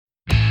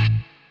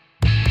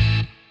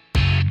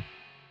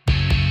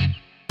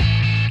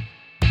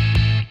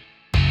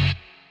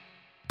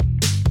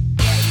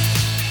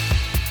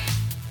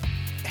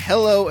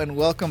Hello and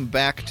welcome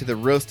back to the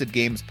Roasted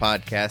Games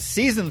Podcast,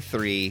 Season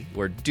 3.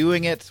 We're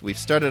doing it. We've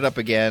started up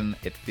again.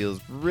 It feels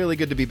really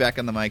good to be back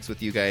on the mics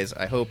with you guys.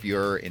 I hope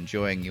you're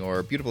enjoying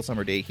your beautiful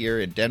summer day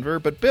here in Denver.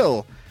 But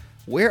Bill,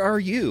 where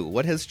are you?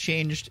 What has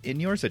changed in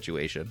your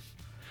situation?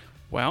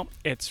 Well,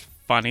 it's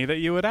funny that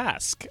you would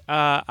ask.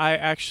 I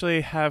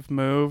actually have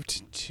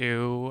moved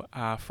to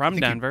from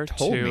Denver. You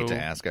told me to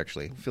ask,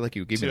 actually. I feel like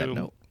you gave me that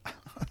note.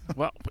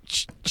 Well,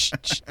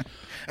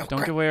 don't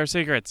give away our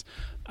secrets.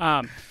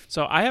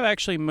 So I have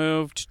actually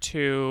moved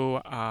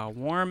to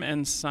warm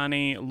and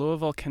sunny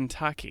Louisville,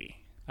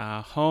 Kentucky,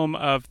 home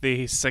of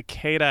the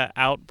cicada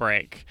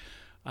outbreak.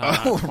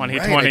 2021.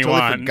 Right. I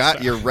totally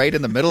forgot you're right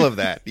in the middle of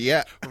that.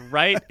 Yeah.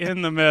 Right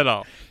in the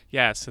middle.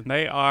 Yes, and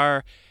they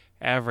are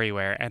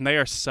everywhere, and they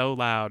are so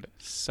loud,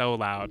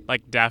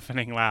 like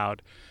deafening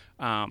loud.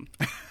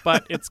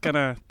 But it's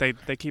gonna. They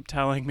keep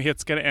telling me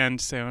it's gonna end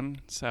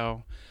soon.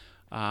 So,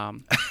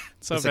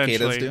 so the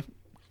eventually, cicadas do?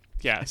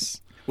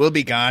 Yes. We'll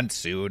be gone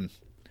soon.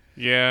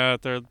 Yeah,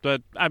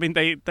 but I mean,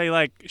 they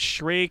like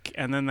shriek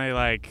and then they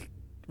like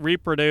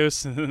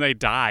reproduce and then they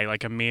die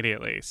like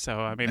immediately. So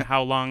I mean,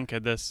 how long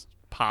could this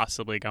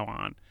possibly go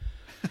on?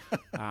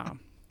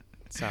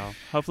 So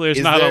hopefully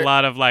there's not a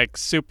lot of like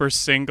super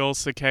single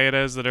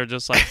cicadas that are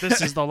just like, this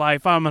is the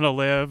life I'm gonna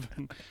live.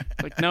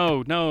 Like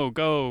no,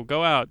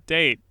 go out,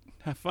 date,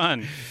 have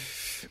fun.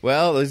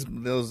 Well, those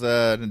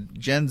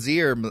Gen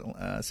Z or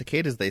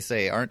cicadas, they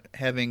say, aren't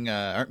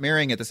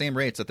marrying at the same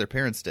rates that their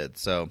parents did.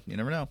 So you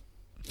never know.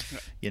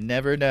 You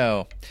never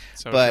know.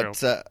 So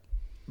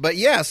but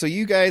yeah, so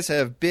you guys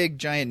have big,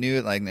 giant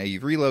new. Like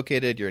you've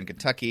relocated. You're in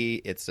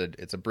Kentucky. It's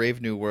a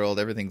brave new world.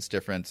 Everything's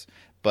different.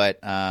 But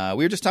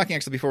we were just talking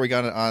actually before we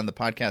got on the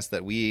podcast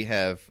that we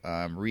have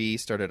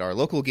restarted our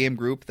local game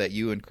group that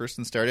you and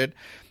Kirsten started.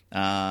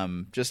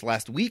 Just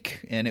last week,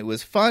 and it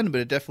was fun, but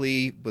it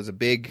definitely was a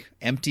big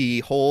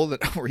empty hole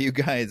where you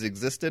guys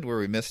existed, where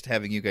we missed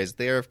having you guys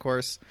there, of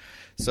course.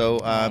 So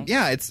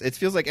yeah, it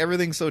feels like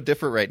everything's so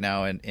different right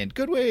now, in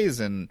good ways,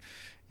 and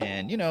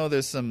you know,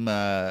 there's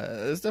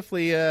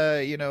definitely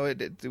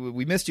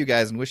we missed you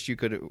guys and wished you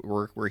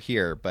were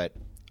here, but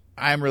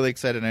I'm really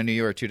excited. I knew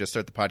you were too, to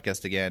start the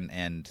podcast again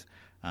and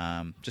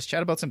just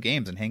chat about some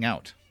games and hang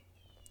out.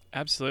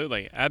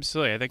 Absolutely. I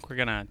think we're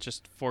gonna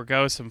just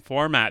forego some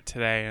format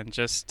today and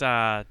just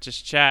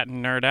chat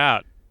and nerd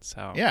out.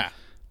 So yeah,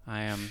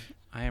 I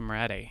am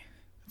ready.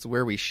 It's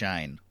where we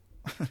shine.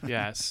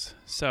 Yes.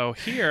 So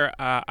here,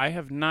 I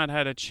have not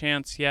had a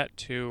chance yet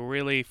to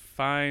really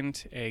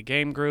find a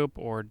game group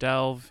or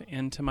delve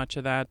into much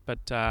of that,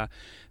 but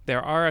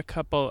there are a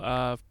couple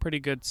of pretty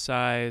good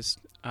sized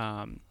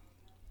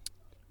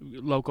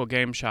local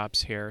game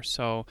shops here.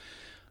 So.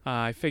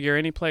 I figure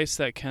any place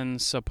that can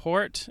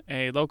support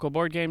a local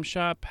board game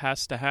shop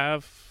has to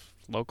have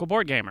local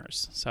board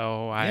gamers.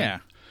 So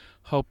I'm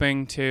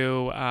hoping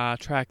to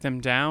track them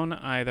down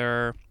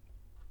either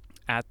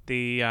at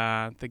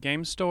the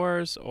game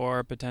stores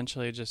or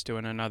potentially just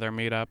doing another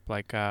meetup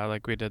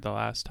like we did the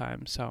last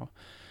time. So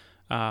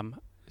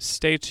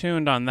stay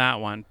tuned on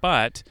that one.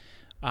 But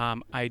my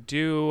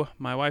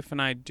wife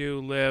and I do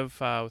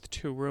live with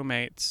two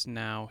roommates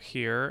now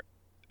here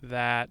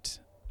that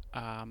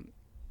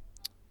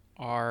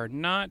are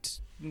not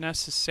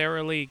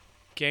necessarily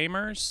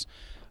gamers.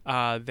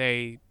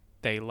 They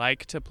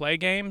like to play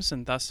games,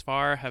 and thus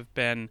far have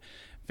been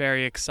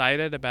very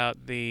excited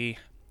about the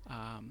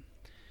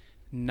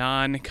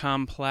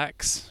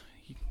non-complex,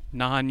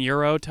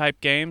 non-Euro type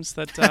games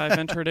that I've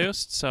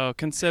introduced. So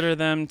consider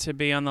them to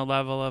be on the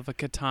level of a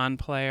Catan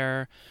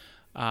player,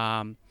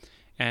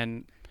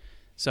 and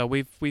so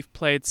we've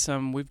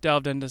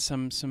delved into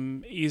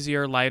some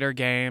easier, lighter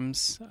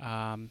games.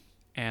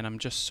 And I'm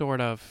just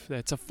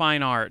it's a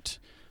fine art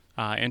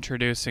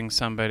introducing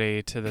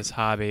somebody to this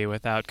hobby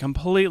without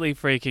completely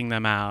freaking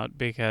them out,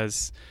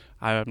 because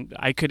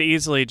I could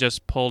easily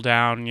just pull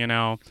down,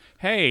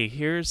 hey,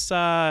 here's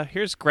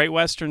Great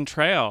Western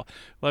Trail.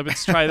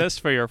 Let's try this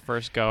for your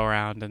first go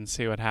around and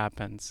see what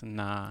happens.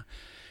 And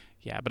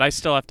yeah, but I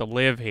still have to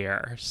live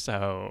here,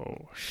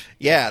 so...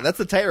 Yeah, that's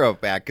the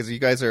tightrope act, because you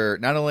guys are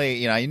not only,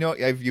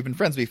 you've been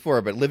friends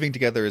before, but living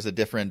together is a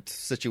different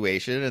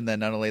situation, and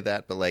then not only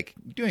that, but like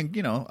doing,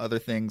 other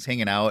things,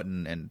 hanging out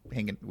and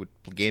hanging with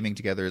gaming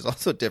together is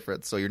also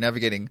different, so you're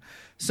navigating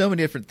so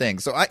many different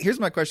things. So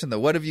here's my question, though.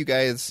 What are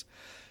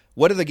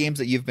the games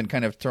that you've been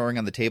kind of throwing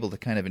on the table to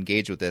kind of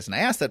engage with this? And I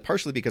ask that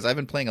partially because I've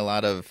been playing a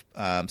lot of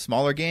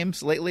smaller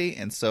games lately,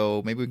 and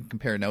so maybe we can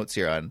compare notes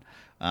here on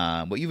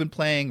what you've been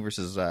playing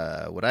versus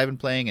what I've been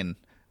playing, and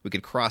we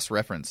could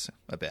cross-reference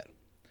a bit.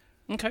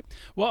 Okay.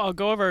 Well, I'll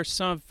go over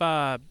some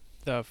of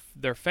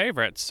their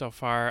favorites so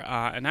far,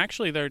 and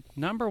actually their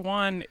number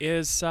one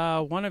is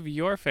one of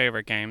your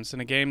favorite games,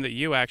 and a game that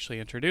you actually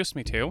introduced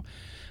me to,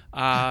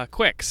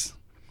 Qwixx.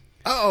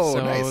 Oh,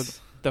 so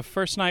nice. The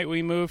first night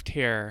we moved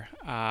here,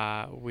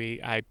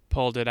 I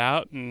pulled it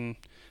out, and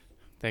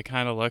they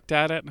kind of looked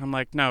at it, and I'm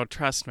like, no,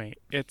 trust me,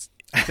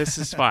 this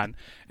is fun.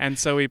 And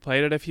so we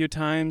played it a few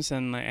times,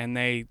 and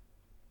they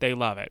they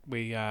love it.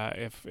 We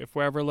if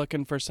we're ever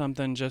looking for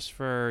something just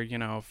for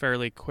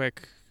fairly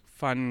quick,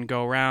 fun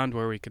go around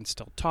where we can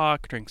still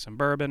talk, drink some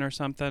bourbon or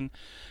something,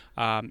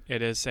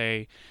 it is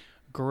a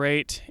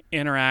great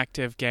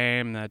interactive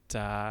game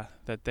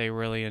that they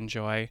really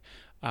enjoy.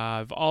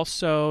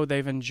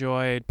 They've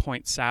enjoyed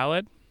Point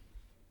Salad,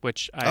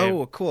 which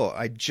cool!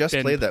 I just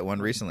played that one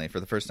recently for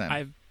the first time.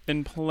 I've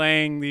been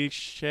playing the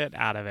shit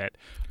out of it.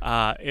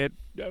 It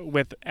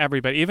with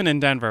everybody, even in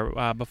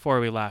Denver. Before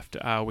we left,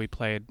 we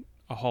played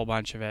a whole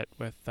bunch of it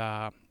with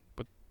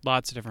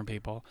lots of different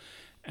people,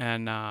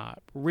 and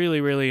really,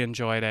 really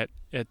enjoyed it.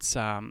 It's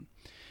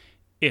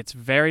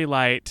very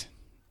light,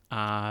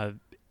 but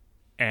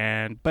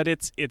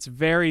it's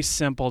very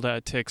simple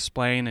to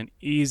explain and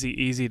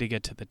easy to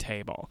get to the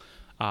table.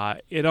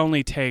 It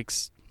only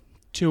takes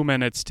 2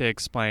 minutes to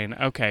explain,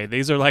 okay,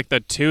 these are like the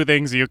two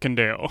things you can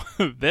do,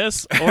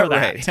 this or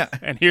that. Right.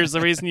 And here's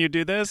the reason you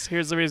do this,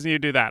 here's the reason you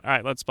do that. All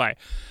right, let's play.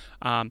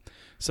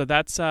 So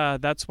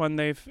that's one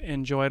they've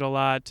enjoyed a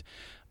lot.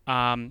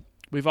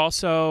 We've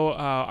also,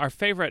 our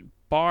favorite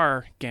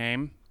bar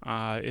game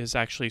is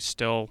actually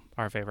still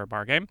our favorite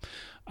bar game.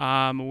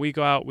 We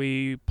go out,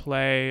 we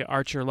play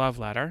Archer Love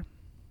Letter,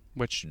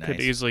 which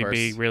could easily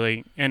be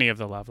really any of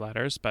the love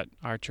letters, but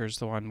Archer's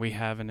the one we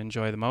have and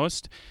enjoy the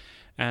most.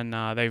 And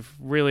they've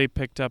really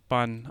picked up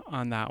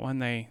on that one.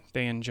 They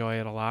enjoy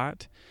it a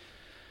lot.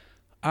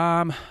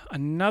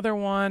 Another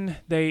one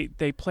they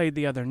played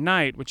the other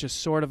night, which is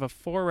sort of a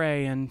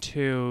foray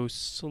into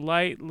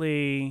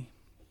slightly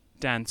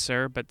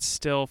denser but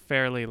still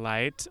fairly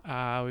light.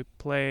 We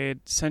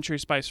played Century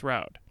Spice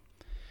Road.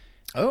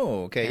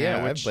 Oh, okay, yeah, I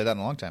haven't played that in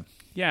a long time.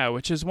 Yeah,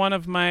 which is one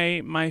of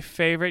my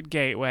favorite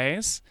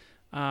gateways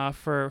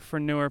for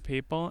newer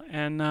people,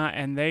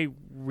 and they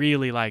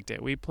really liked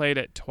it. We played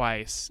it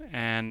twice,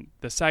 and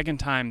the second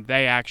time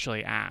they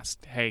actually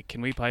asked, "Hey,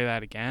 can we play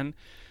that again?"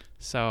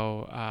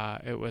 So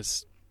that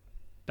was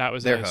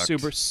They're a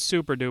hooked.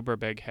 super duper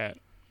big hit.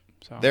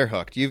 So They're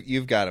hooked.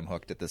 You've got them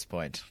hooked at this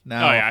point.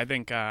 Now, oh yeah, I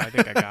think I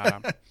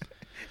got them.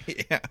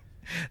 Yeah,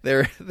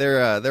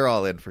 they're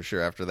all in for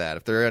sure after that.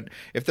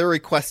 If they're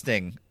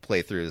requesting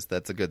playthroughs,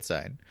 that's a good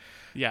sign.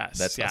 Yes,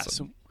 that's yes.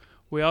 awesome.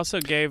 We also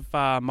gave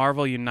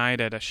Marvel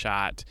United a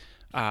shot,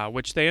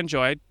 which they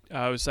enjoyed.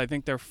 It was, I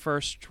think, their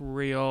first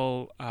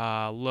real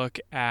look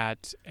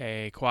at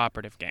a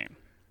cooperative game.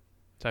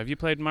 So have you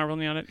played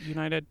Marvel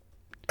United?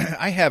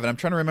 I haven't. I'm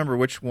trying to remember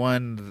which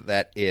one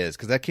that is,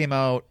 because that came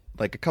out,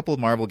 like a couple of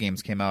Marvel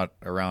games came out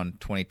around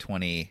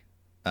 2020.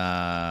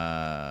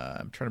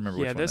 I'm trying to remember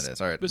which one it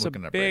is. All right,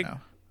 looking it up right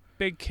now.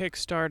 Big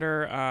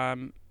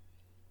Kickstarter,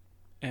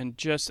 and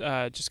just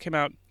came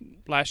out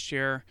last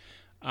year.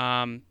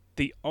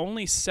 The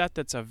only set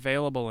that's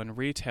available in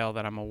retail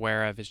that I'm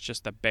aware of is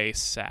just the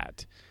base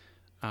set,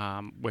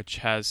 which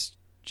has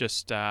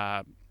just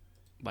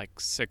like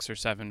 6 or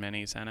 7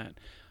 minis in it.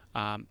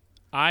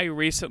 I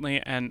recently,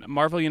 and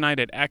Marvel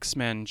United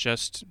X-Men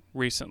just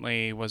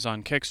recently was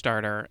on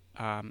Kickstarter,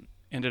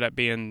 ended up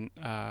being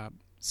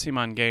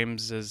Simon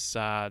Games'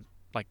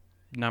 like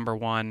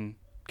 #1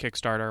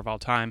 Kickstarter of all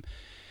time,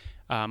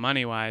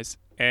 money-wise.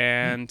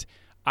 And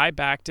I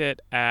backed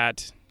it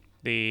at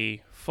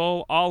the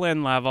full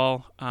all-in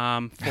level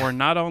for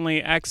not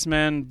only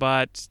X-Men,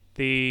 but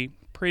the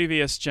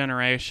previous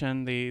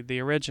generation, the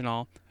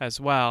original as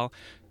well,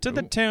 to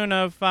the tune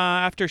of,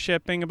 after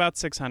shipping, about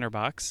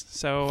 $600.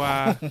 So,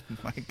 oh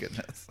my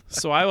goodness.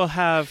 So I will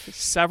have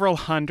several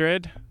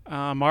hundred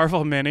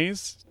Marvel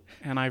minis,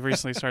 and I've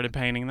recently started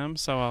painting them,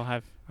 so I'll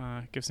have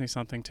gives me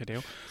something to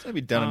do. It's gonna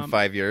be done in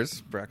 5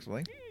 years,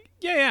 approximately.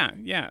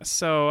 Yeah.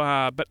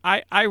 So, but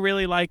I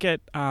really like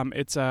it.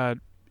 It's a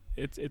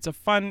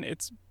fun.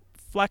 It's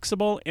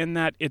flexible in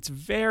that it's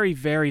very,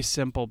 very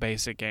simple,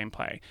 basic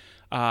gameplay,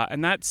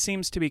 and that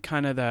seems to be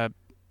kind of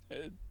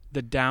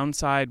the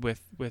downside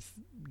with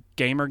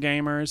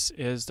gamers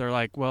is they're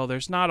like, well,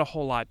 there's not a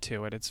whole lot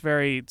to it. It's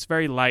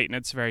very light and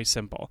it's very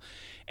simple,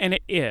 and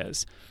it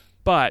is.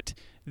 But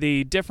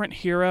the different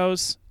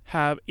heroes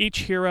each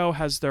hero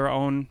has their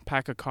own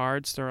pack of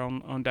cards, their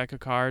own deck of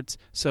cards,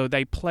 so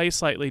they play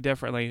slightly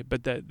differently.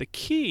 But the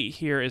key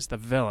here is the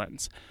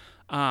villains.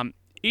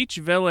 Each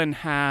villain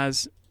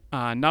has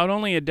not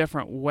only a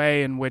different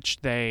way in which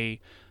they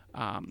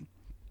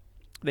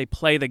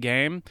play the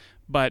game,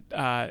 but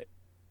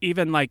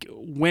even like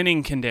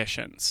winning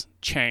conditions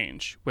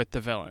change with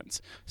the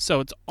villains. So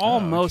it's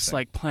almost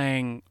like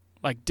playing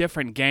like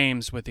different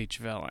games with each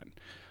villain,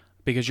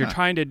 because you're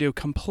trying to do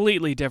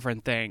completely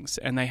different things,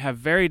 and they have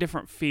very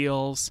different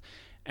feels,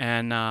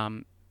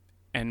 and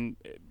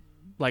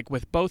like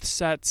with both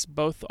sets,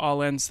 both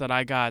all-ins that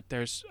I got,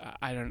 there's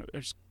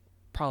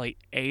probably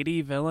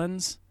 80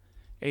 villains,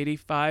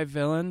 85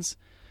 villains.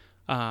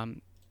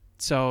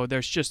 So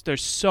there's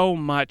so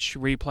much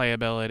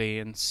replayability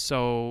and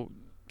so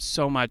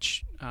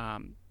much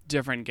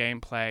different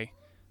gameplay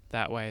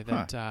that way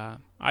that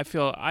I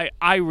feel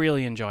I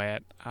really enjoy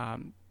it.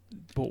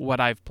 What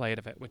I've played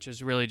of it, which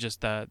is really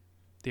just the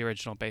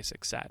original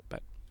basic set,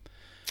 but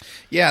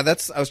Yeah,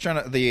 I was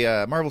trying to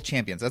the Marvel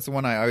Champions. That's the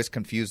one I always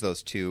confuse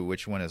those two.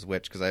 Which one is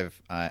which? Because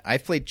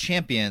I've played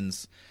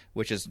Champions,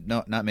 which is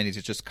not minis,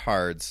 it's just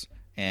cards,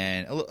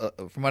 and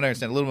from what I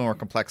understand, a little bit more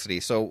complexity.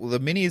 So the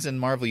minis in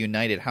Marvel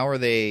United, how are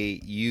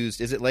they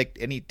used? Is it like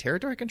any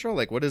territory control?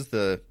 Like what is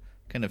the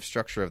kind of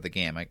structure of the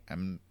game?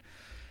 I'm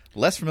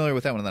less familiar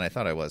with that one than I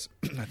thought I was.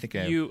 I think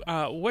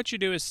what you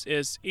do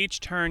is each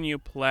turn you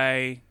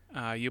play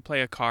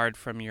a card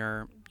from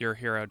your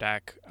hero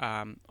deck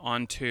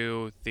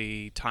onto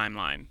the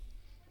timeline.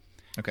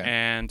 Okay.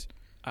 And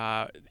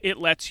it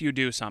lets you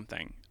do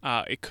something.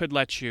 It could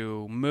let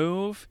you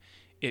move.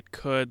 It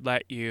could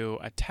let you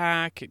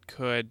attack. It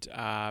could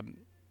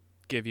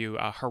give you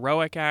a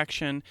heroic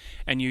action.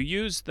 And you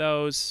use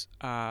those,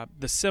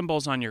 the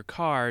symbols on your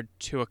card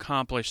to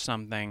accomplish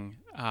something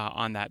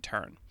on that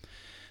turn.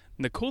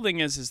 And the cool thing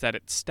is that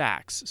it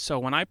stacks. So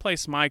when I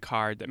place my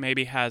card that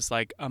maybe has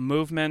like a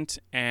movement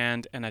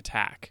and an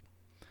attack,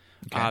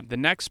 okay. The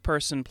next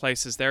person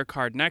places their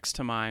card next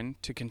to mine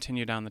to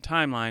continue down the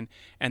timeline,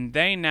 and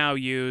they now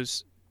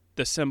use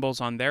the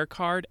symbols on their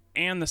card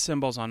and the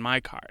symbols on my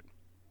card.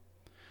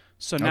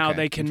 So now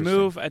they can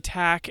move,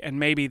 attack, and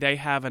maybe they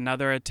have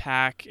another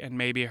attack and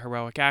maybe a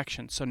heroic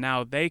action. So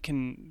now they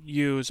can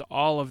use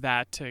all of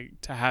that to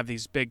have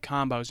these big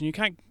combos. And you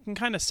can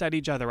kind of set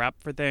each other up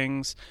for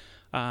things,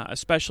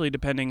 especially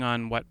depending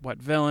on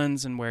what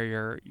villains and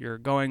where you're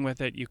going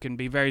with it. You can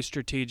be very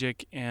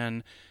strategic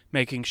in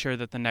making sure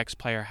that the next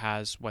player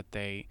has what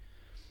they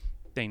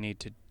need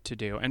to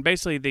do. And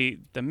basically the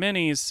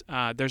minis,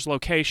 there's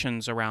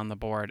locations around the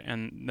board,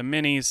 and the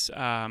minis,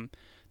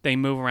 they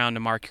move around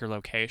to mark your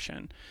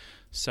location.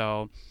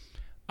 So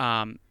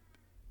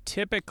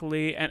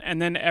typically,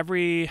 and then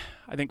every,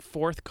 I think,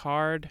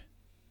 third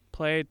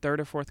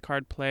or fourth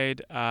card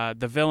played,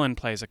 the villain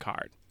plays a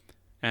card.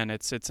 And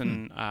it's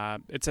an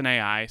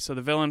AI. So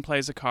the villain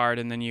plays a card,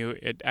 and then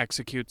it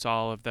executes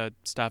all of the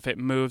stuff. It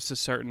moves a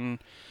certain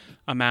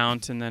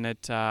amount, and then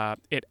it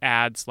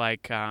adds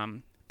like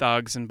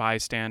thugs and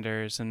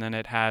bystanders, and then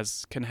it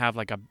can have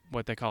like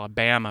what they call a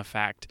BAM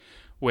effect,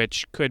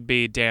 which could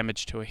be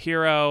damage to a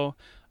hero.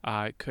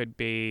 It could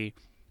be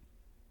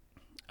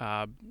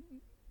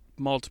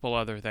multiple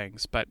other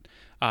things, but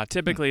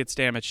typically it's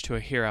damage to a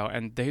hero.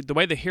 And the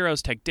way the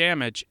heroes take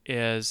damage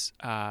is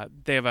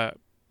they have a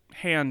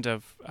hand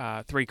of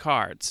 3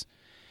 cards,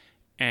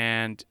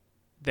 and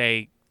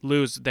they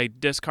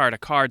discard a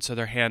card, so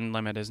their hand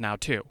limit is now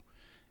 2,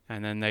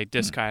 and then they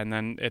discard, and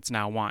then it's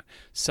now 1.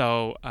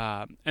 So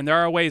and there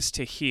are ways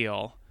to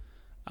heal,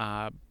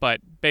 but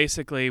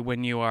basically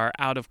when you are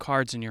out of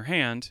cards in your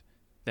hand,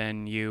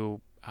 then your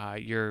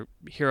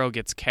hero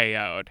gets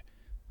KO'd.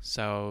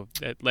 So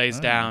it lays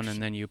down,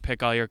 and then you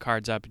pick all your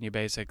cards up, and you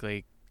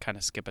basically kind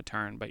of skip a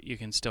turn, but you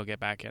can still get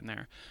back in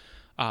there.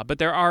 But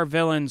there are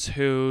villains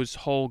whose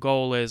whole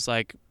goal is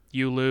like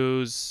you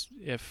lose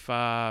if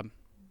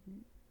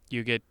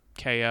you get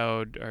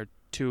KO'd, or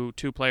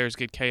two players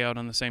get KO'd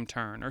on the same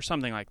turn, or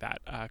something like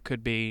that.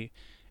 Could be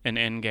an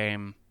end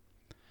game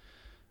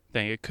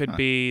thing. It could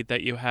be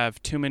that you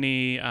have too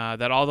many,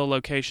 that all the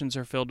locations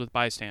are filled with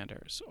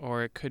bystanders,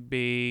 or it could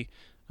be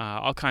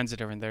all kinds of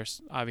different. There's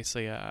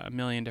obviously a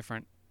million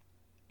different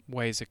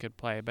ways it could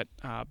play, but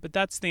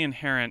that's the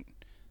inherent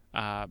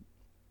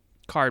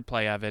card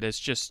play of it.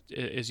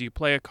 Is you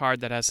play a card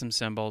that has some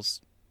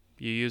symbols,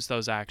 you use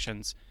those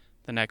actions,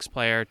 the next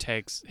player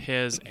takes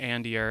his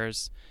and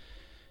yours,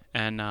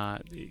 and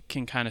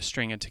can kind of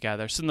string it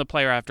together. So then the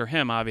player after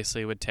him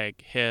obviously would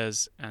take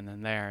his and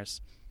then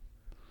theirs.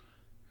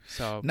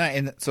 So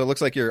and so it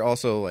looks like you're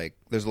also like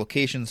there's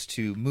locations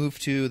to move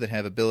to that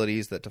have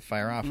abilities that to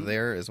fire off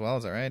there as well.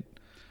 Is that right?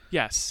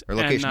 Yes. Or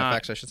location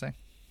effects, I should say.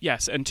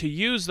 Yes, and to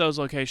use those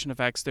location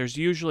effects, there's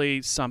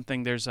usually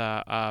something. There's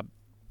a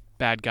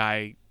bad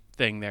guy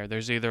thing there.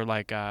 There's either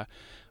like a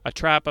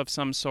trap of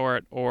some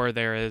sort, or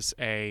there is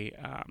a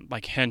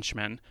like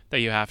henchman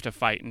that you have to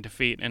fight and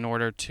defeat in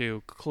order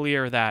to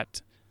clear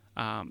that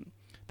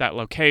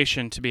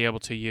location to be able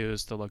to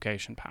use the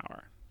location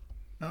power.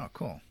 Oh,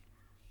 cool.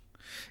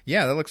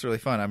 Yeah, that looks really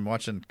fun. I'm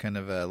watching kind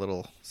of a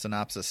little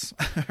synopsis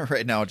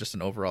right now, just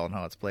an overall on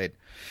how it's played.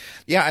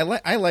 Yeah,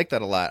 I like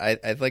that a lot.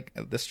 I like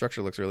this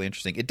structure looks really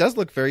interesting. It does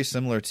look very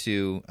similar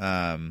to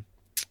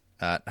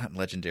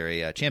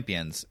Legendary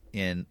Champions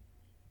in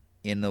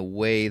the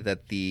way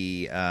that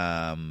the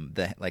I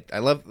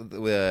love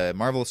the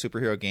Marvel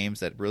superhero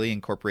games that really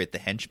incorporate the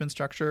henchman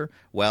structure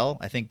well.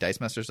 I think Dice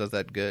Masters does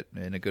that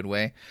in a good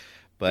way.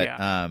 But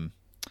yeah.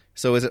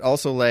 So is it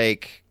also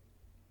like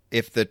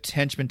if the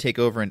henchmen take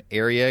over an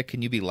area,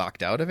 can you be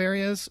locked out of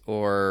areas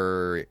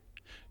or?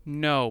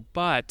 No,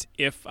 but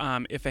if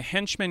a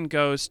henchman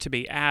goes to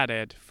be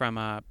added from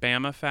a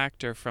BAM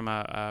effect or from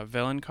a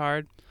villain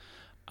card,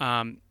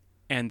 and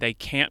they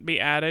can't be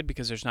added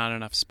because there's not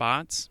enough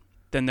spots,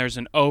 then there's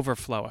an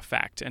overflow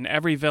effect, and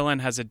every villain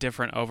has a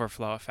different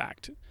overflow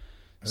effect.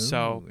 Ooh,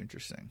 so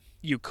interesting.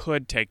 You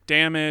could take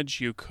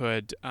damage. You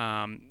could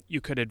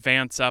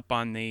advance up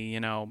on the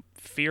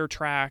fear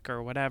track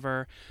or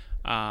whatever.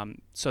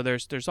 So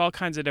there's all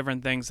kinds of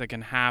different things that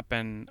can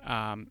happen,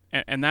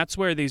 and that's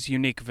where these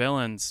unique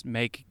villains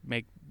make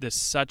this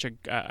such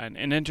an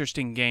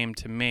interesting game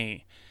to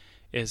me,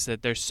 is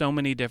that there's so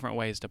many different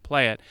ways to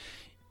play it.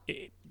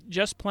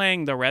 Just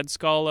playing the Red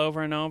Skull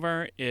over and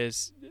over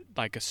is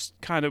like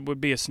kind of would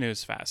be a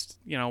snooze fest.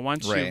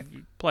 Once you've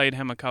played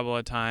him a couple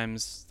of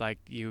times,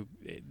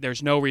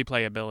 there's no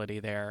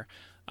replayability there.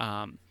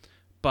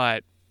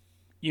 But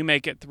you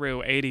make it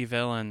through 80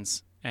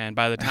 villains, and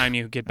by the time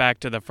you get back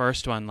to the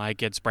first one,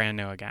 it's brand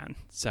new again.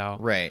 So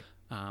right.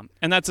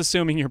 And that's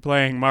assuming you're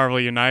playing Marvel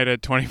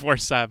United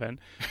 24/7,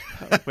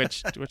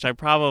 which I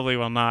probably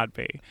will not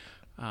be.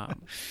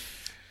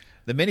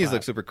 The minis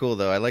look super cool,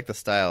 though. I like the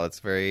style. It's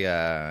very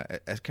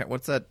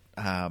what's that?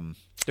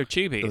 They're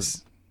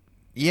chibis.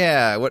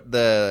 Yeah,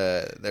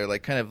 they're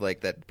like kind of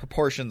like that.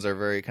 Proportions are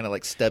very kind of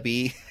like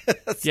stubby,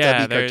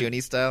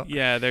 cartoony style.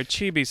 Yeah, they're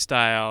chibi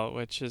style,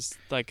 which is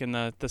like in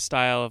the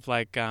style of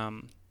like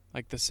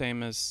the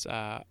same as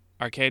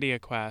Arcadia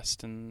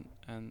Quest and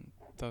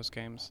those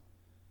games.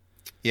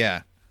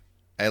 Yeah.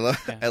 I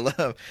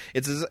love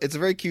it's a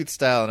very cute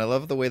style, and I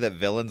love the way that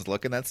villains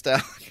look in that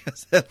style,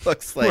 because it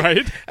looks like,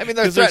 right? I mean,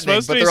 they're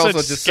threatening, but they're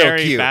also just so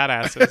cute.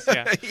 Badasses,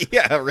 yeah.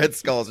 Yeah, Red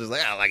Skull's just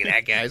like, look at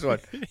that guy. I just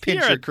want to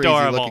pinch your crazy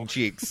looking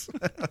cheeks.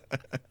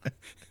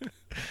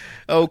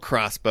 Oh,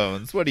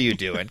 Crossbones, what are you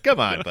doing? Come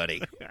on,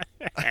 buddy.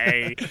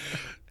 Hey.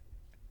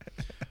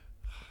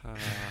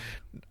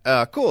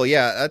 Cool.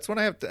 Yeah, that's one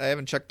I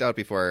haven't checked out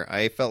before.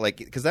 I felt like,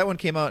 because that one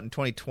came out in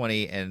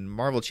 2020 and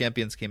Marvel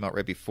Champions came out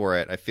right before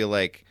it. I feel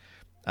like,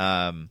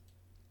 is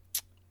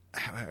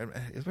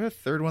there a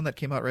third one that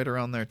came out right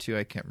around there too?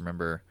 I can't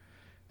remember.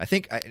 I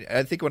think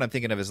what I'm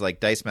thinking of is like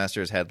Dice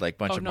Masters had like a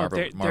bunch of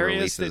Marvel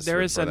releases. There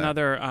is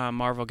another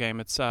Marvel game.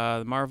 It's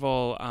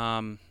Marvel.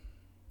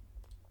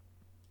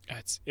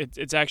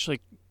 It's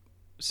actually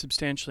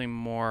substantially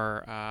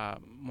more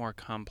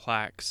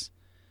complex.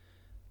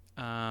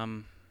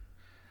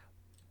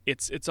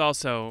 It's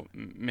also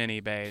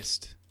mini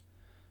based.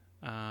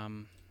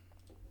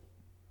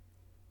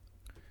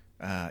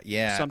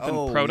 Yeah.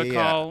 Something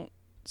protocol. Yeah.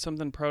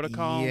 Something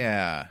protocol.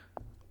 Yeah.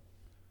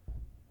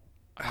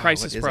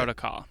 Crisis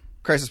Protocol.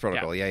 Crisis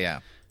Protocol. Yeah.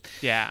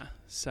 Yeah.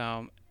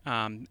 So,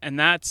 and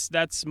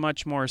that's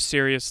much more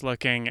serious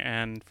looking,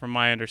 and from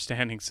my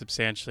understanding,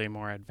 substantially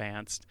more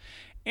advanced,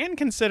 and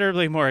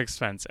considerably more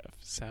expensive.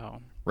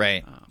 So.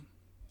 Right.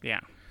 Yeah.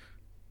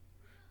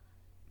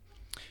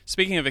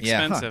 Speaking of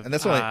expensive, and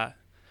that's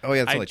only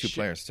it's only 2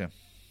 players too.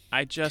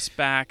 I just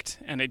backed,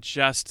 and it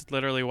just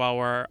literally while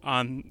we're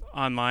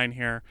online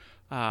here,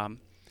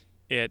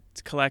 it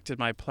collected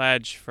my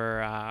pledge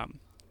for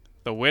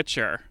the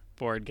Witcher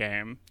board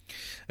game.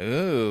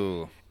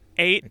 Ooh.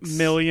 $8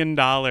 million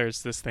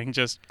this thing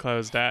just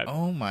closed at.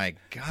 Oh my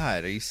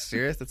God. Are you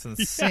serious? That's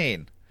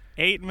insane.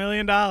 Yeah. $8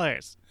 million.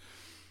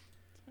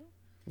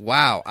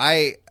 Wow.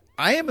 I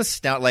am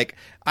astounded. Like,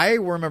 I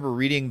remember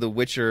reading The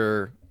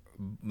Witcher,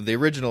 the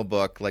original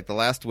book, like the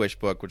Last Wish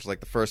book, which is like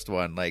the first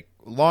one, like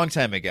a long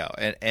time ago,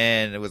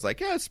 and it was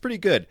like, yeah, it's pretty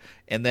good.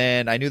 And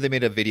then I knew they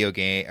made a video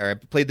game, or I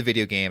played the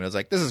video game, and I was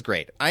like, this is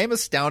great. I am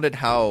astounded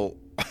how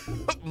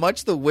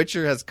much The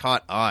Witcher has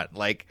caught on.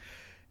 Like,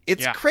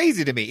 it's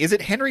crazy to me. Is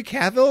it Henry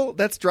Cavill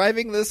that's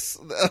driving this?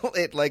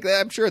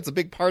 I'm sure it's a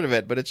big part of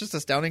it, but it's just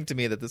astounding to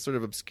me that this sort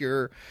of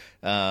obscure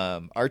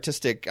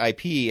artistic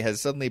IP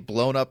has suddenly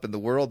blown up in the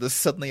world, is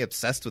suddenly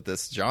obsessed with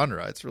this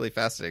genre. It's really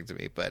fascinating to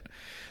me, but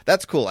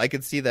that's cool. I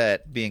could see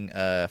that being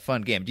a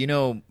fun game. Do you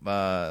know,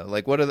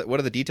 what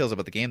are the details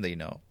about the game that you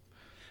know?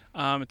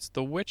 It's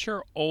The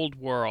Witcher Old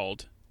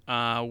World,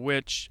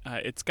 which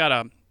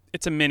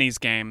it's a minis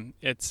game.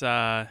 It's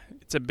a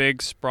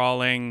big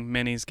sprawling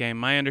minis game.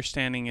 My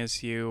understanding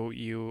is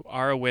you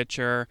are a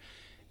Witcher,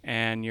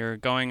 and you're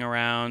going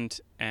around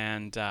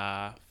and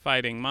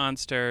fighting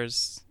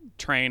monsters,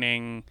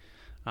 training,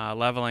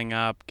 leveling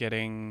up,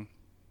 getting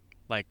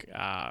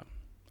I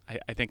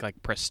think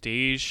like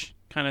prestige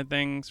kind of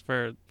things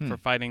for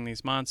fighting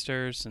these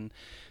monsters. And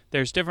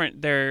there's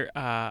different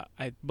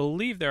I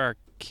believe there are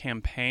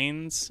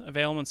campaigns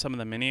available in some of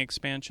the mini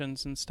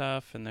expansions and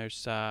stuff, and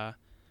there's a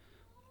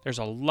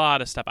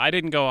lot of stuff. I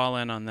didn't go all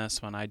in on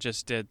this one. I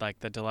just did like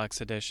the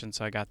deluxe edition,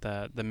 so I got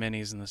the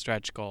minis and the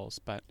stretch goals.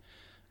 But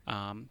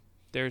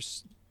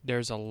there's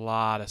a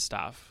lot of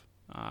stuff.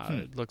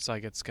 It looks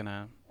like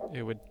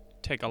it would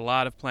take a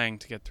lot of playing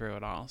to get through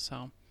it all.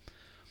 So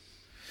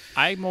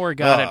I more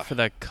got it for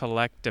the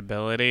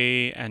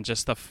collectability and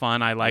just the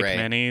fun. I like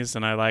minis,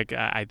 and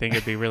I think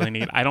it'd be really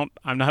neat. I'm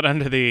not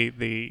under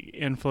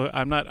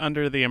I'm not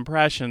under the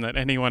impression that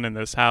anyone in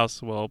this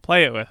house will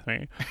play it with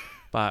me.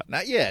 But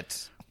not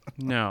yet.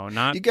 No,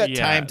 not yet. You got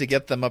time to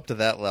get them up to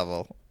that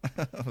level.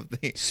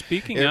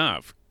 Speaking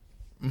of,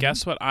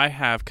 guess what I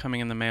have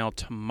coming in the mail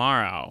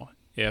tomorrow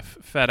if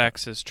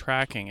FedEx's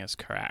tracking is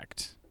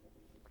correct?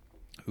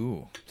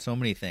 Ooh, so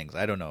many things.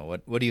 I don't know.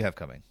 What do you have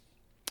coming?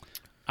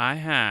 I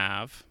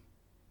have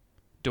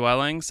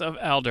Dwellings of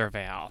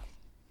Eldervale.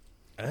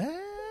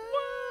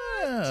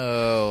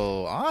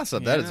 Oh,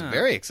 awesome. Yeah. That is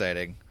very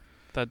exciting.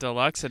 the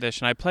deluxe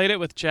edition. I played it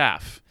with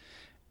Jeff,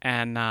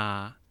 and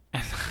I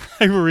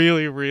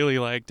really, really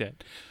liked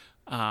it.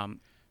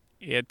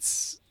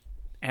 It's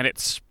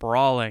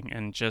sprawling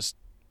and just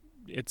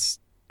it's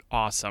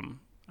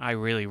awesome. I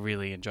really,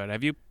 really enjoyed it.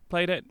 Have you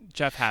played it?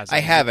 Jeff has. I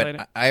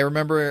haven't. I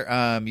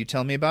remember you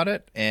telling me about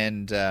it,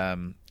 and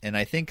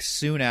I think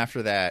soon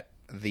after that,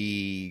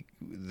 the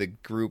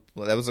group,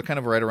 that was kind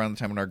of right around the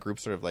time when our group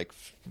sort of like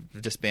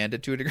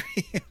disbanded to a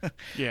degree.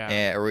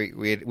 Yeah. Or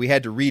we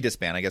had to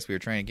re-disband. I guess we were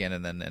trying again,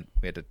 and then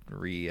we had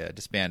to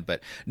disband.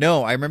 But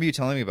no, I remember you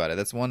telling me about it.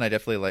 That's one I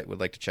definitely would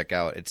like to check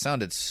out. It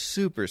sounded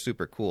super,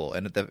 super cool,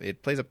 and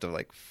it plays up to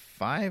like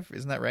 5.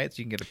 Isn't that right? So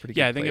you can get a pretty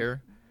good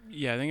player.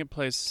 I think it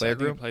plays. Player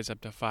group? It plays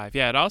up to 5.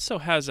 Yeah, it also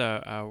has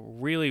a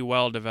really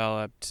well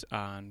developed,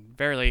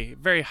 very,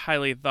 very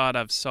highly thought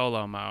of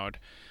solo mode,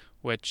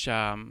 which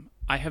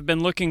I have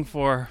been looking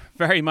for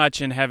very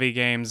much in heavy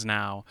games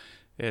now.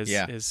 Is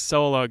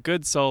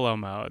good solo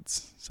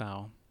modes.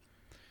 So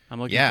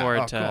I'm looking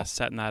forward to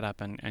setting that up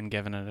and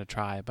giving it a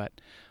try. But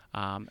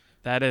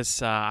that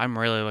is, I'm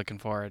really looking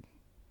forward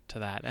to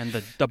that. And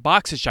the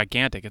box is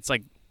gigantic. It's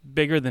like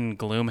bigger than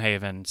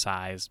Gloomhaven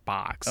sized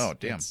box. Oh,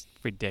 damn. It's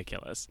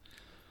ridiculous.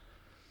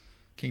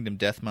 Kingdom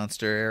Death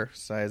Monster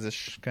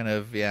size-ish kind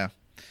of, yeah.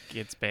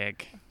 It's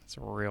big. It's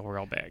real,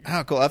 real big.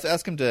 Oh, cool. I'll have to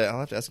ask him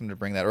to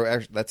bring that. Or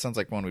actually, that sounds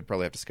like one we'd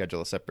probably have to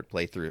schedule a separate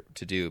playthrough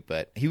to do.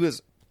 But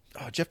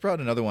Jeff brought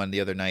another one the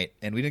other night,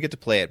 and we didn't get to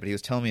play it, but he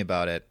was telling me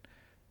about it.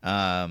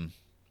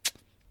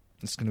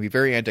 It's going to be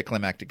very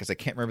anticlimactic because I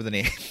can't remember the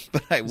name,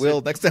 but I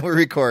will next time we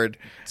record.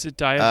 Is it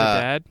Die of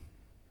the Dead?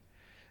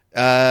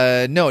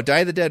 No, Die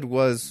of the Dead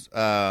was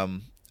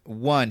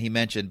one he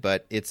mentioned,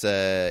 but it's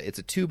a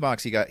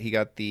 2-box. He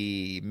got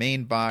the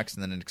main box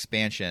and then an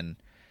expansion,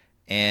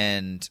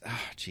 and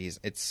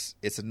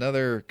it's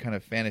another kind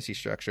of fantasy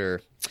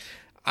structure.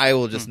 I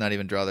will just not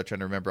even draw. They're trying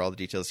to remember all the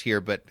details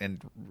here,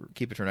 and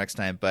keep it for next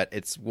time. But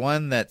it's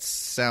one that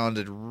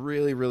sounded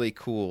really, really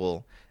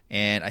cool,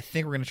 and I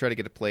think we're going to try to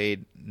get it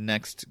played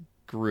next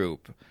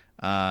group.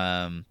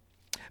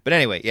 But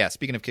anyway, yeah,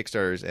 speaking of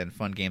Kickstarters and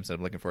fun games that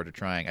I'm looking forward to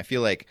trying, I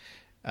feel like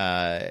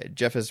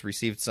Jeff has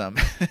received some,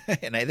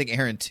 and I think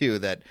Aaron too,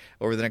 that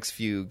over the next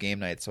few game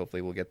nights,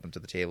 hopefully we'll get them to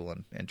the table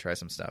and try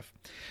some stuff.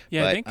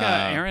 Yeah, but, I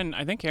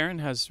think Aaron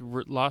has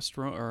Lost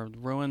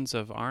Ruins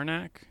of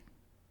Arnak.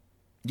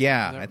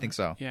 Yeah, I think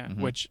so. Yeah,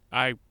 which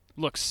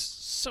looks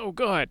so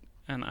good,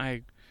 and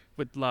I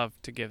would love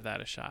to give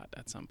that a shot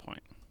at some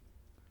point.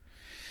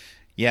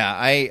 Yeah,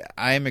 I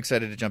am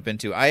excited to jump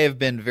into. I have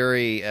been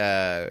very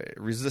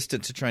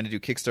resistant to trying to do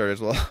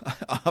Kickstarters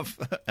off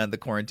and the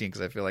quarantine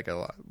because I feel like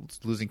I'm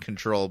losing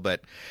control.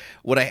 But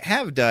what I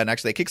have done,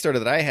 actually, a Kickstarter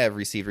that I have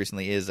received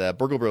recently is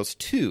Burgle Bros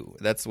 2.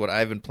 That's what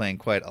I've been playing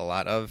quite a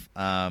lot of.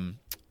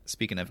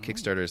 Speaking of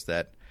Kickstarters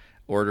that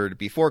ordered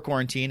before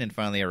quarantine and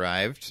finally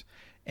arrived.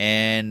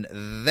 And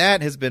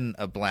that has been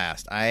a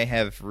blast. I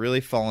have really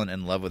fallen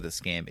in love with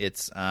this game.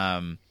 It's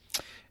a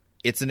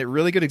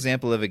really good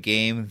example of a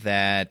game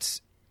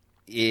that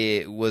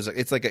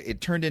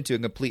it turned into a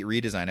complete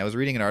redesign. I was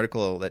reading an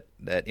article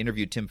that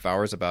interviewed Tim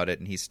Fowers about it,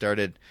 and he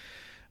started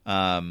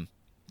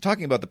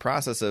talking about the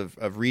process of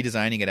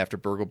redesigning it after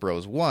Burgle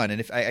Bros 1.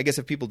 And I guess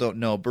if people don't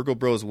know, Burgle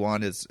Bros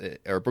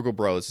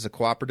is a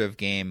cooperative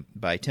game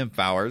by Tim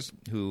Fowers,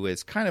 who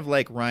is kind of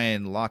like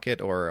Ryan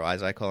Laukat, or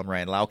as I call him,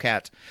 Ryan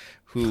Laukat,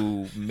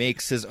 who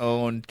makes his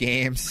own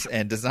games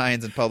and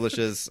designs and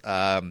publishes.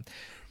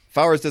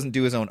 Fowers doesn't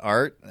do his own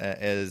art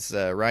as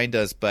Ryan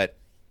does, but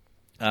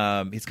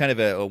he's kind of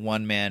a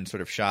one-man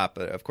sort of shop.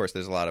 Of course,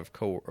 there's a lot of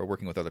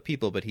working with other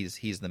people, but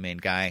he's the main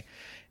guy.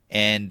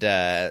 And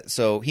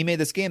so he made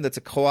this game that's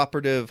a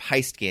cooperative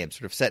heist game,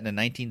 sort of set in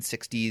a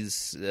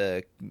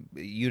 1960s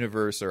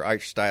universe or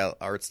art style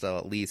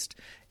at least.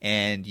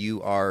 And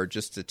you are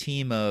just a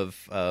team of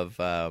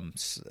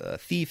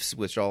thieves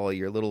with all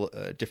your little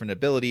different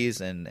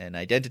abilities and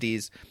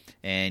identities,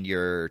 and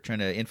you're trying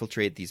to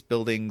infiltrate these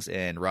buildings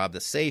and rob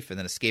the safe, and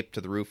then escape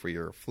to the roof where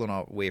you're flown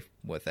away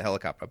with a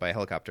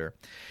helicopter.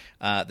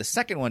 The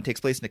second one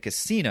takes place in a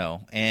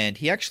casino, and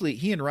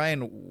he and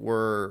Ryan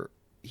were.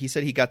 He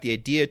said he got the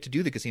idea to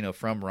do the casino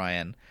from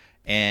Ryan,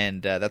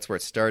 and that's where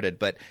it started.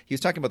 But he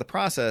was talking about the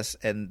process,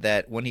 and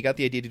that when he got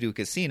the idea to do a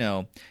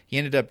casino, he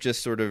ended up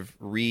just sort of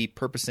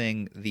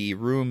repurposing the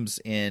rooms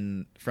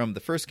from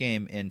the first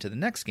game into the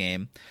next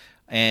game,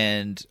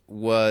 and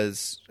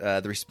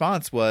the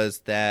response was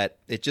that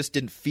it just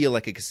didn't feel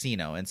like a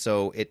casino. And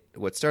so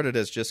what started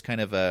as just kind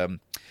of a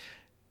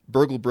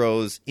Burgle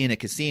Bros in a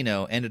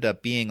casino ended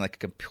up being like a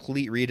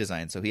complete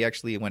redesign. So he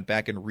actually went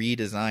back and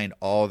redesigned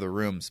all the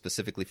rooms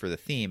specifically for the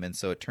theme, and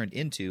so it turned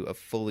into a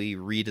fully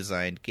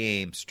redesigned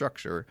game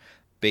structure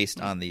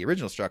based on the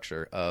original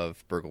structure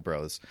of Burgle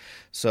Bros.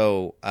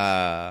 So,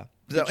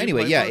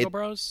 anyway, yeah, Burgle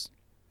Bros?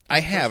 I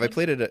have. I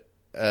played it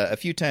a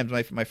few times.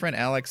 My friend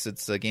Alex,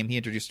 it's a game he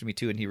introduced me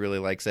to, and he really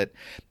likes it.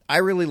 I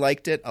really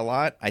liked it a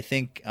lot. I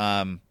think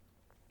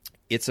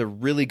it's a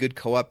really good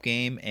co-op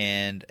game,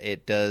 and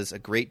it does a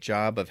great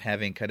job of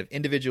having kind of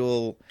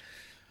individual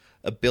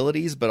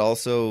abilities, but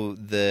also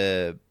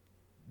the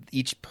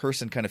each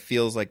person kind of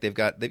feels like they've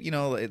got,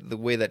 the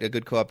way that a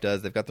good co-op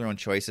does, they've got their own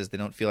choices. They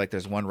don't feel like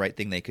there's one right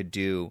thing they could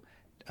do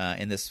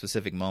in this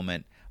specific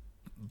moment.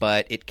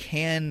 But it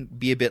can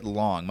be a bit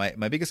long.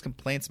 My biggest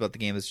complaints about the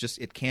game is just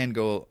it can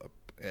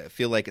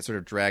feel like it sort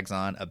of drags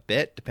on a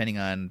bit depending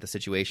on the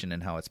situation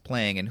and how it's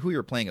playing and who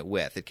you're playing it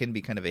with. It can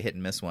be kind of a hit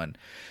and miss one.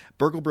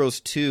 Burgle Bros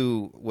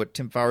 2, what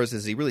Tim Fowers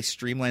is, he really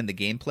streamlined the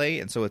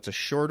gameplay, and so it's a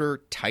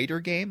shorter, tighter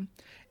game.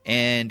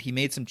 And he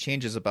made some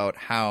changes about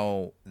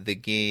how the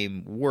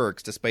game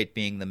works, despite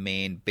being the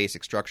main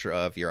basic structure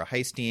of you're a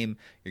heist team,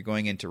 you're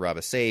going in to rob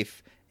a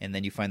safe, and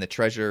then you find the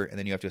treasure, and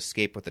then you have to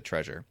escape with the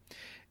treasure.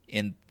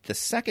 In the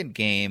second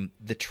game,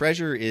 the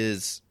treasure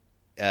is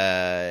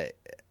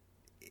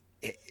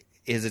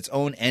its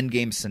own end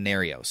game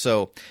scenario.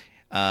 So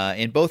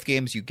in both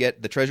games, you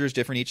get the treasure is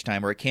different each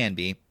time, or it can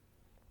be,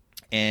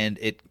 and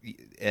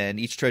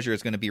each treasure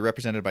is going to be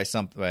represented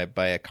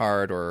by a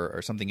card or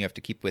something you have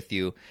to keep with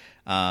you.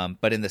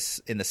 But in the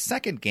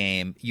second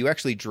game, you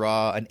actually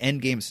draw an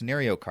end game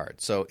scenario card.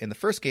 So in the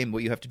first game,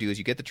 what you have to do is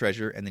you get the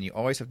treasure, and then you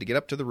always have to get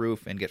up to the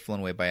roof and get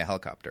flown away by a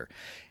helicopter.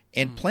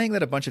 And playing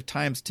that a bunch of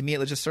times, to me,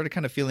 it just started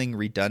kind of feeling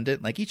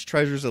redundant. Like each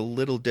treasure is a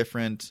little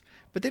different,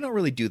 but they don't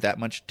really do that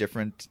much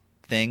different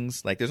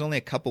things. Like there's only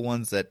a couple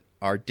ones that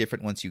are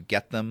different once you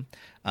get them.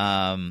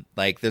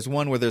 Like there's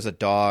one where there's a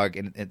dog,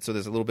 and so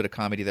there's a little bit of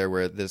comedy there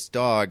where this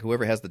dog,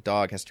 whoever has the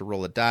dog has to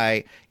roll a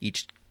die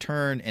each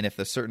turn, and if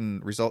a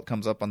certain result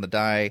comes up on the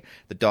die,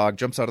 the dog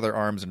jumps out of their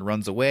arms and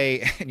runs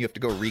away, and you have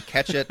to go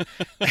re-catch it.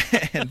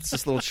 And it's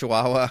this little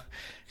chihuahua.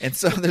 And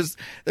so there's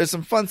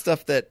some fun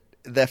stuff that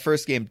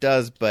first game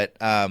does, but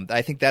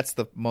I think that's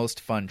the most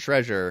fun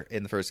treasure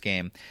in the first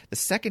game. The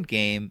second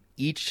game,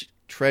 each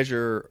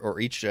treasure or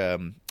each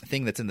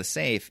thing that's in the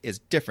safe is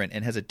different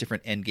and has a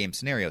different end game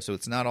scenario, so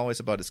it's not always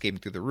about escaping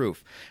through the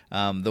roof.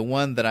 The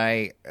one that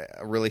I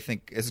really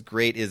think is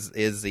great is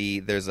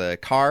there's a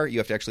car. You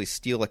have to actually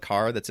steal a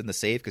car that's in the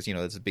safe because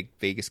there's a big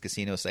Vegas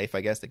casino safe,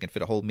 I guess, that can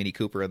fit a whole Mini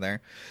Cooper in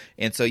there,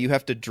 and so you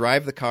have to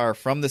drive the car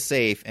from the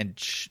safe and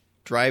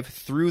drive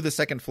through the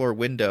second floor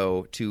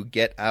window to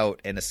get out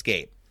and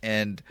escape.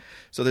 And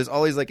so there's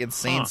all these like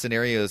insane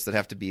scenarios that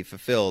have to be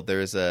fulfilled.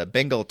 There's a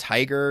Bengal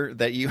tiger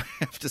that you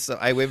have to. So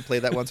I haven't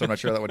played that one, so I'm not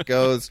sure how that one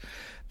goes.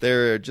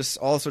 There are just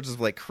all sorts of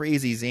like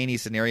crazy zany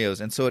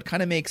scenarios, and so it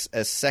kind of makes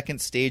a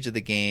second stage of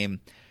the game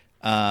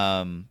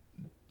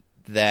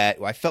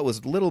that I felt was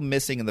a little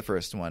missing in the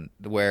first one.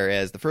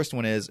 Whereas the first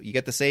one is you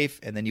get the safe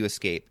and then you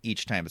escape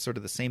each time. It's sort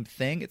of the same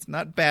thing. It's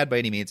not bad by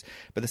any means,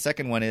 but the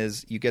second one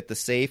is you get the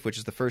safe, which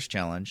is the first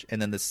challenge,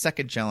 and then the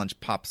second challenge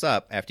pops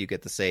up after you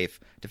get the safe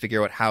to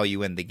figure out how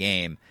you end the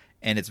game.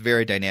 And it's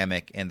very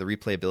dynamic, and the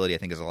replayability I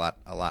think is a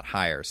lot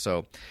higher.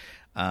 So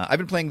I've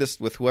been playing this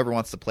with whoever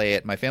wants to play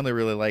it. My family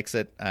really likes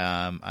it.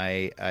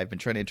 I've been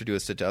trying to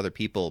introduce it to other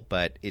people,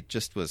 but it's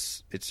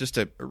just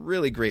a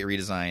really great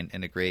redesign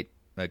and a great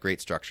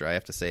structure. I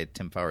have to say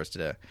Tim Fowers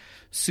did a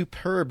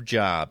superb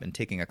job in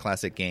taking a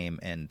classic game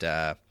and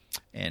kind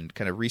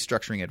of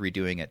restructuring it,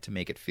 redoing it to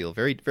make it feel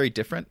very, very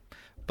different,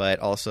 but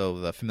also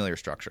the familiar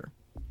structure.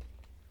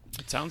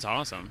 It sounds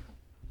awesome.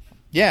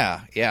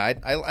 Yeah,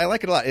 I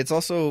like it a lot. It's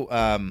also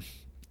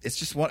it's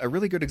just a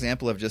really good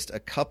example of just a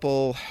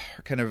couple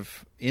kind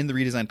of in the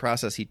redesign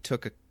process. He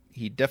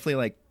definitely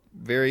like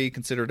very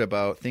considerate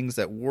about things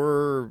that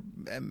were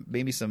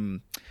maybe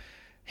some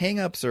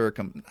hang-ups or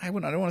I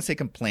don't want to say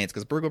complaints,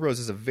 because Burgle Bros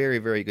is a very,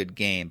 very good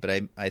game, but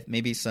I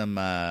maybe some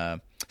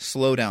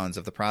slowdowns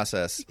of the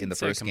process in the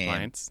first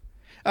complaints. Game.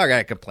 Oh, I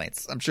got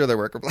complaints. I'm sure there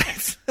were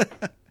complaints.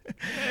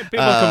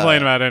 People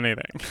complain about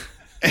anything.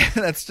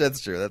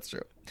 That's true.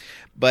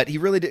 But he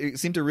really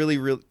seemed to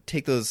really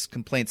take those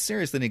complaints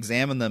seriously and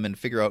examine them and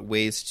figure out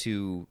ways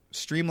to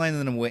streamline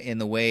them in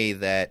the way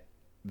that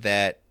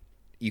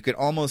you could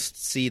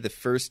almost see the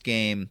first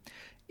game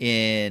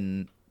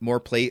in more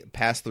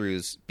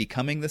pass-throughs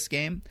becoming this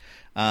game.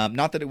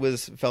 Not that it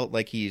felt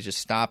like he just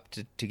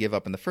stopped to give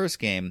up in the first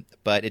game,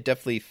 but it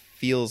definitely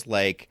feels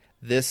like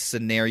this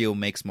scenario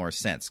makes more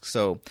sense.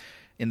 So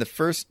in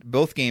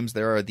both games,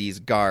 there are these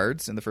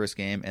guards in the first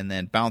game and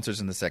then bouncers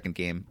in the second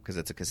game because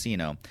it's a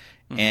casino.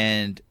 Mm-hmm.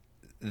 And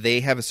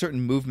they have a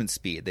certain movement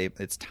speed.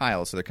 It's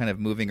tiles, so they're kind of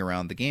moving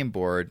around the game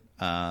board,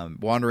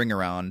 wandering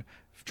around,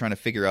 trying to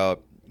figure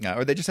out,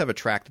 or they just have a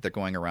track that they're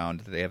going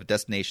around. They have a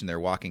destination they're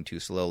walking to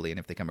slowly, and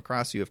if they come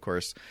across you, of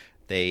course,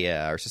 they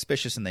are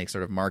suspicious and they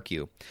sort of mark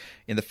you.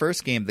 In the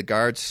first game, the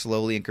guards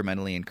slowly,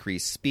 incrementally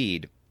increase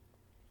speed.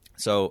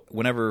 So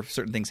whenever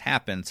certain things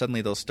happen,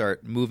 suddenly they'll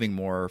start moving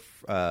more,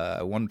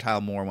 one tile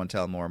more,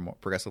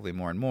 progressively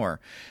more and more,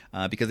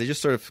 because they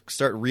just sort of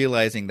start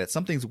realizing that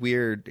something's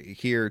weird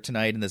here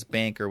tonight in this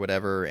bank or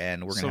whatever,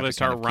 and we're going to have to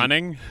start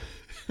running?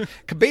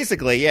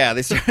 Basically, yeah.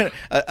 They start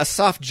a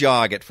soft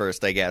jog at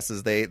first, I guess,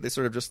 as they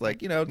sort of just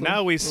like,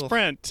 now we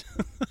sprint.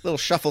 Little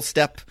shuffle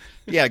step.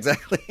 Yeah,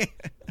 exactly.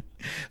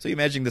 So you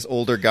imagine this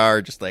older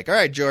guard just like, all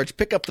right, George,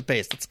 pick up the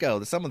pace. Let's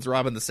go. Someone's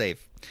robbing the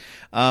safe.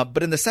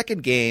 But in the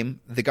second game,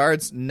 the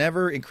guards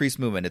never increase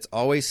movement. It's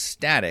always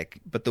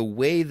static, but the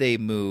way they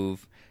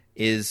move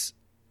is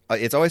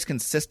it's always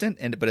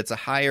consistent, but it's a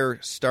higher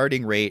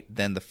starting rate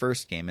than the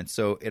first game, and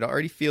so it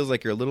already feels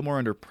like you're a little more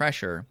under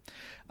pressure.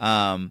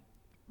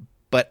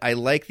 But I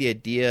like the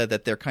idea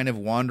that they're kind of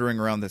wandering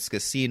around this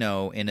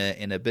casino in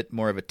a bit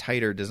more of a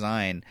tighter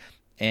design.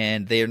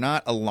 And they are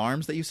not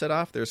alarms that you set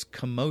off. There's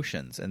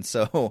commotions. And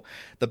so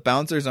the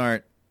bouncers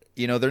aren't,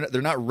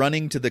 they're not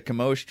running to the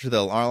commotion, to the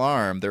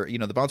alarm. They're,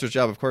 the bouncer's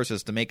job, of course,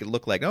 is to make it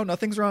look like, oh,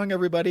 nothing's wrong,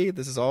 everybody.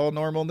 This is all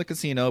normal in the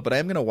casino. But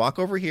I'm going to walk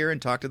over here and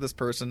talk to this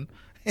person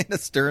in a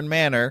stern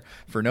manner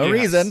for no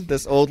reason.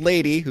 This old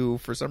lady who,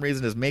 for some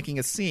reason, is making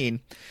a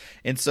scene.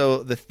 And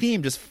so the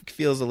theme just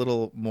feels a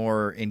little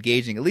more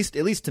engaging, at least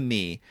to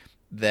me,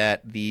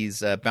 that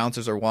these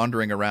bouncers are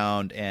wandering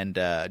around and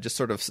just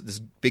sort of this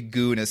big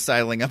goon is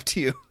sidling up to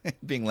you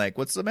being like,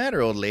 what's the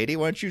matter, old lady?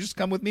 Why don't you just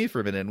come with me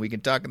for a minute and we can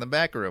talk in the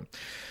back room?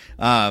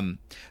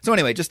 So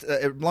anyway, just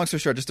long story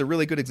short, just a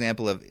really good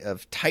example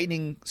of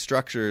tightening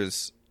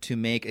structures to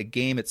make a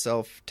game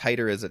itself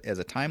tighter as a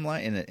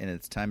timeline and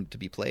its time to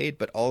be played,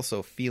 but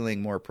also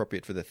feeling more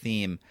appropriate for the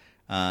theme.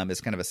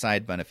 Is kind of a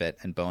side benefit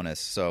and bonus.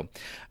 So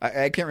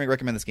I can't really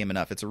recommend this game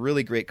enough. It's a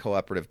really great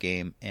cooperative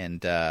game.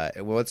 And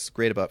what's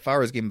great about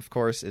Faura's game, of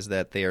course, is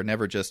that they are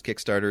never just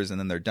Kickstarters and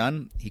then they're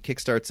done. He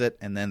Kickstarts it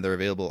and then they're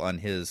available on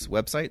his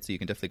website. So you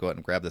can definitely go out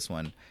and grab this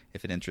one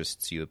if it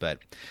interests you. But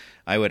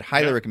I would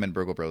highly recommend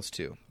Burgle Bros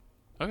 2.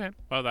 Okay.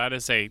 Well, that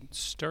is a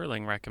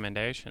sterling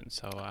recommendation.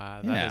 So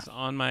that is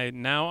on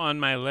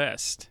my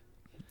list.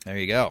 There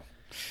you go.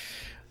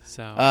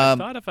 So I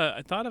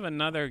thought of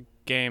another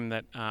game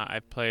that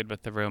I've played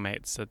with the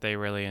roommates that they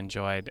really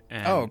enjoyed.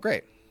 And oh,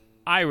 great!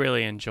 I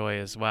really enjoy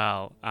as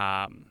well,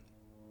 and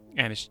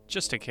it's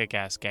just a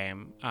kick-ass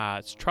game.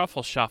 It's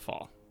Truffle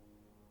Shuffle.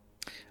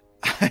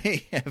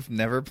 I have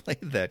never played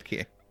that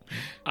game.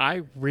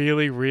 I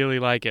really, really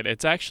like it.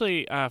 It's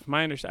actually, from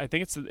my understanding, I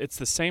think it's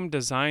the same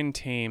design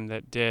team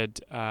that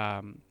did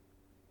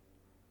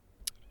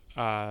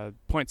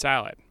Point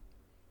Salad.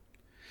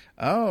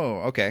 Oh,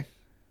 okay.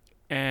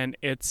 And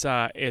it's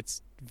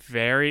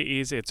very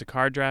easy. It's a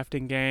card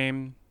drafting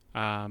game.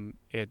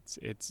 It's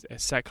a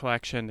set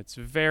collection. It's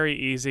very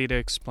easy to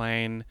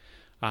explain,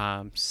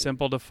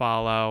 simple to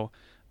follow,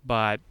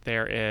 but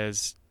there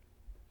is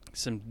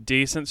some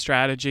decent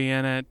strategy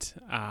in it.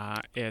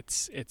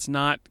 It's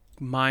not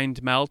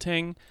mind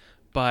melting,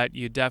 but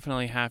you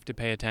definitely have to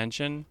pay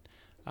attention.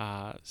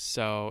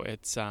 So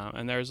it's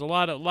and there's a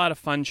lot of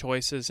fun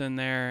choices in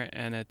there,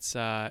 and it's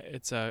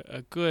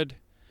a good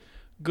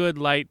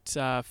light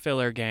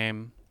filler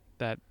game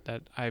that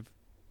I've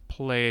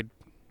played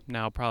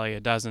now probably a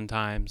dozen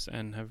times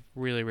and have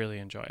really, really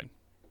enjoyed.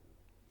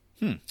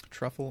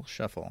 Truffle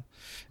Shuffle.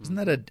 Isn't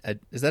that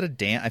is that a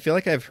dance? I feel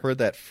like I've heard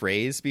that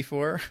phrase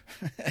before.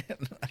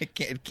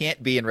 It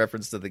can't be in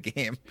reference to the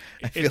game.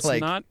 It's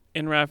not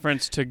in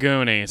reference to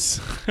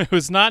Goonies. It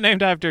was not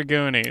named after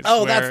Goonies.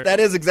 Oh, that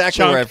is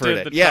exactly where I've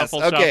heard it. Yes,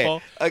 okay.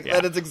 Shuffle.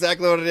 That is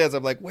exactly what it is.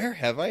 I'm like, where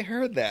have I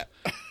heard that?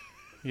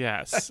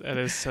 Yes, it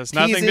has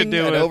nothing to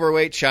do with an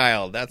overweight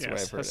child. That's where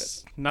I've heard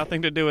it.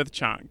 Nothing to do with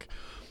Chunk.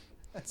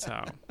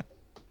 So,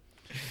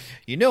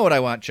 you know what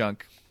I want,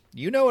 Chunk.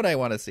 You know what I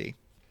want to see.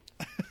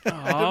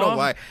 I don't know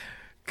why.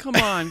 Come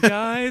on,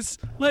 guys.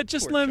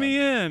 Let me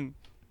in.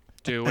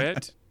 Do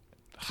it.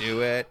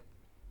 Do it.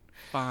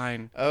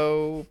 Fine.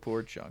 Oh,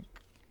 poor Chunk.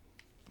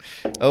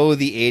 Oh,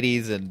 the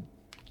 80s and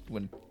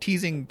when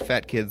teasing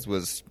fat kids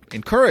was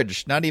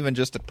encouraged, not even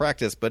just a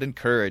practice, but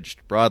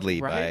encouraged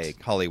broadly by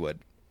Hollywood.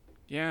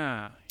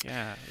 Yeah.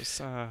 It was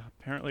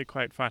apparently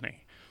quite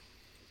funny.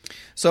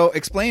 So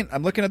explain,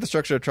 I'm looking at the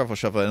structure of Truffle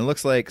Shuffle, and it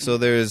looks like, so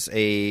there's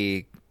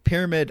a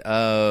pyramid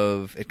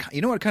of,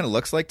 you know what it kind of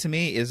looks like to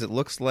me? Is it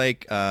looks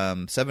like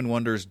Seven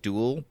Wonders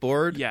Duel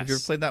board. Yes. Have you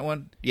ever played that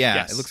one? Yeah,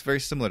 yes. It looks very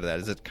similar to that.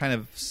 Is it kind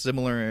of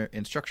similar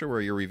in structure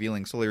where you're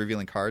slowly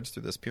revealing cards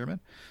through this pyramid?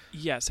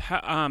 Yes.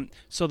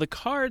 So the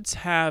cards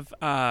have,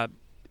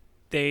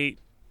 they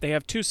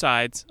have two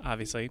sides,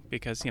 obviously,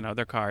 because,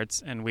 they're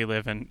cards, and we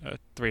live in a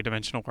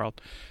three-dimensional world.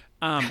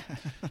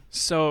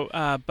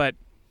 But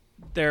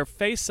they're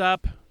face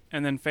up,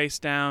 and then face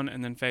down,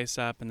 and then face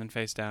up, and then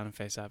face down, and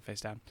face up,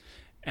 face down.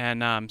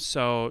 And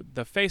so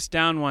the face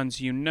down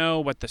ones, you know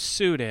what the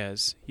suit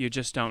is, you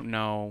just don't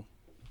know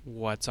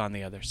what's on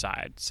the other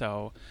side.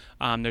 So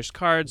there's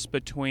cards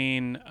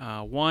between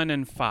 1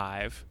 and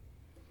 5.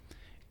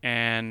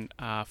 And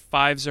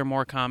 5s are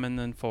more common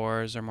than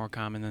 4s, are more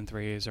common than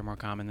 3s, are more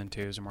common than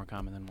 2s, are more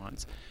common than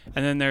 1s.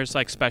 And then there's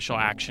like special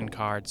action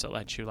cards that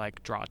let you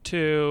like draw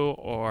 2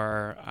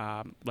 or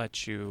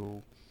let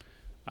you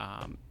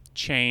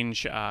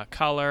change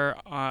color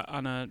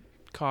on a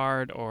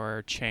card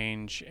or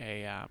change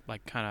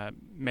kind of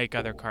make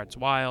other cards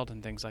wild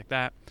and things like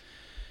that.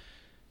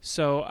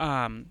 So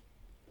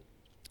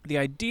the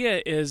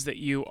idea is that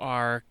you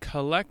are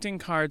collecting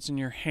cards in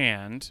your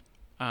hand.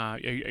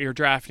 You're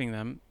drafting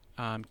them,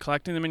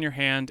 collecting them in your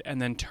hand,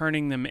 and then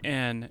turning them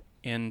in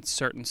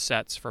certain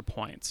sets for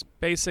points.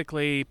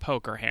 Basically,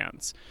 poker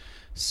hands.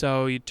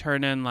 So you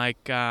turn in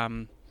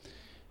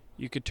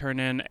you could turn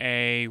in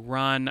a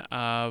run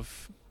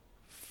of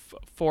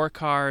four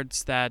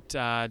cards that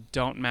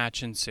don't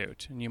match in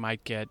suit, and you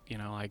might get,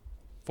 like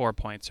 4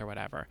 points or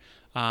whatever.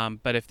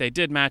 But if they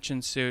did match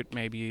in suit,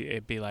 maybe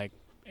it'd be like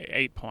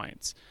 8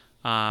 points.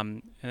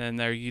 And then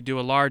there you do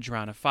a large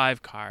round of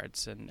 5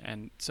 cards,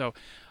 and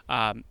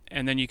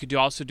then you could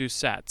also do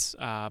sets.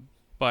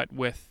 But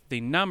with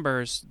the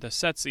numbers, the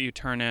sets that you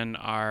turn in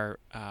are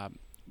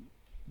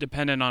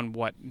dependent on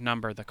what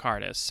number the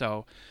card is.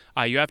 So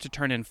you have to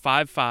turn in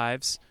 5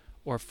 5s,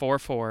 or 4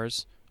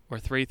 4s, or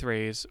 3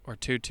 3s, or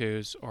 2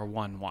 2s, or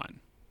 1 1.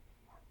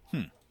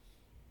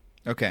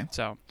 Okay.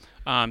 So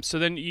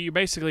then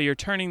you're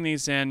turning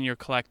these in. You're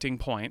collecting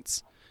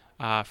points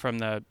from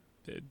the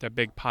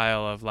big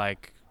pile of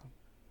like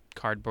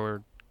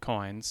cardboard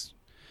coins,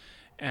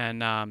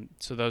 and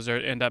so those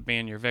end up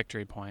being your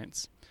victory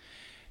points.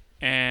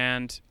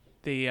 And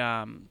the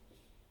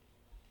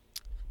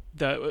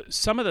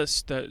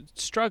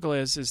struggle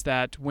is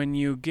that when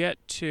you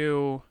get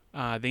to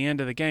the end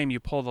of the game, you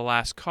pull the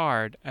last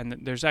card, and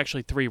there's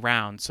actually 3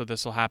 rounds, so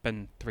this will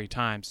happen 3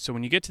 times. So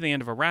when you get to the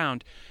end of a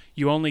round,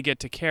 you only get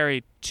to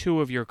carry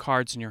 2 of your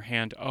cards in your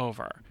hand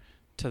over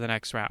to the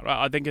next round. Well,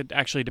 I think it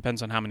actually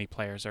depends on how many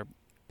players are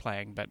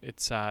playing, but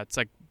it's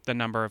like the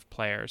number of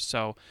players.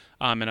 So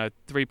in a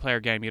 3-player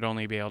game, you'd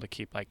only be able to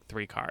keep like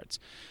 3 cards.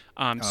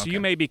 So you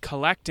may be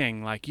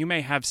collecting, like you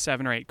may have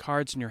 7 or 8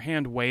 cards in your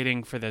hand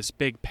waiting for this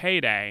big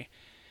payday,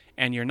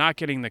 and you're not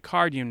getting the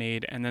card you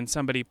need, and then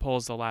somebody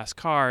pulls the last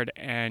card,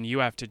 and you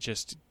have to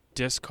just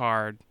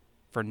discard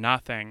for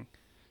nothing,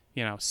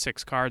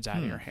 6 cards out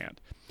of your hand.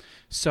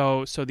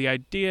 So the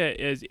idea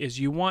is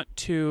you want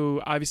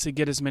to obviously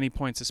get as many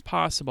points as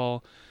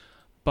possible,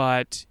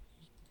 but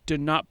do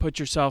not put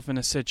yourself in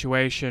a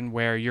situation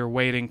where you're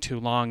waiting too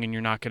long and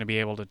you're not going to be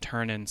able to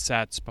turn in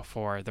sets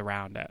before the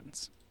round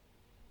ends.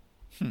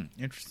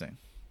 Interesting.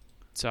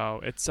 So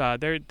it's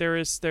there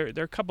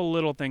are a couple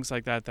little things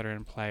like that are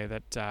in play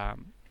that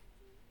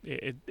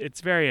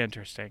it's very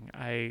interesting.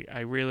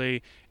 I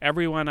really,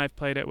 everyone I've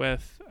played it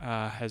with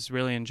has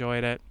really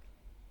enjoyed it.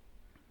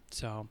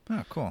 So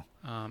cool.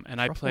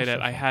 And I played it.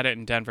 I had it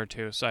in Denver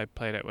too, so I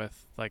played it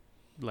with like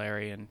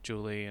Larry and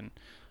Julie, and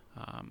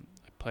I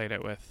played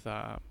it with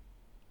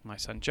my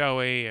son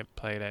Joey. I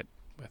played it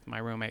with my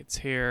roommates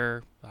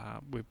here.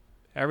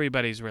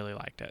 Everybody's really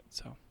liked it.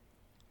 So.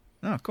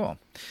 Oh, cool.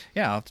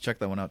 Yeah, I'll have to check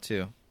that one out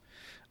too.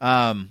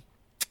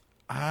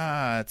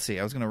 Let's see.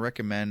 I was going to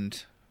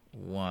recommend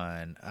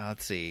one.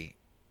 Let's see.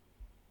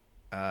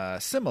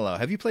 Similo.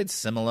 Have you played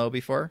Similo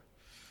before?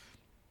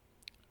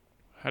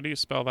 How do you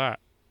spell that?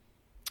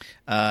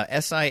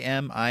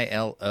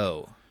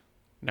 Similo.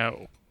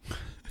 No.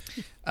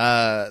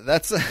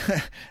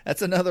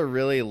 That's another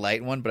really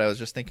light one, but I was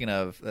just thinking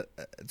of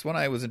it's one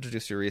I was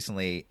introduced to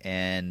recently,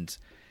 and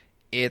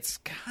it's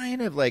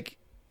kind of like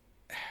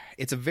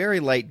it's a very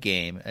light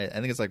game. I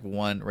think it's like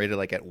rated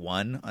like at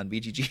 1 on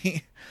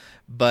BGG.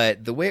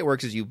 But the way it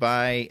works is you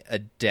buy a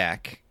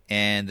deck,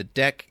 and the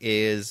deck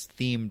is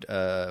themed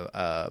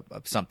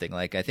of something.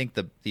 Like I think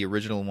the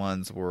original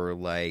ones were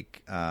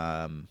like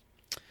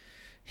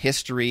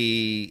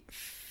history,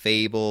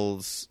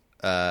 fables,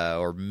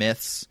 or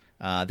myths.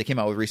 They came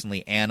out with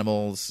recently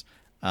animals.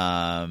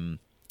 And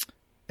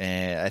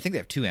I think they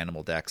have 2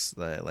 animal decks.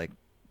 Like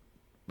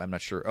I'm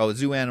not sure. Oh,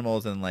 zoo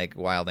animals and like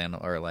wild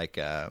animal, or like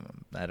I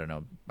don't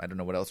know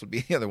what else would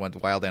be the other one.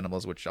 Wild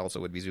animals, which also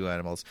would be zoo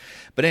animals.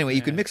 But anyway,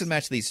 you can mix and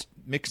match these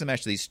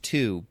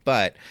 2.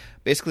 But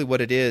basically,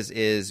 what it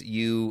is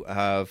you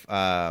have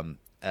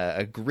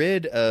a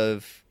grid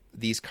of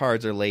these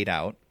cards are laid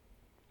out,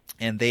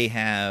 and they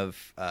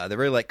have they're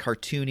very like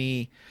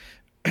cartoony.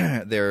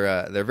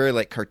 They're very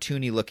like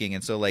cartoony looking,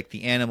 and so like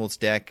the animals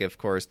deck, of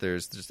course,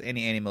 there's just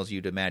any animals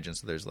you'd imagine.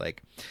 So there's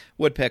like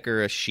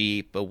woodpecker, a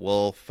sheep, a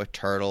wolf, a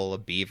turtle, a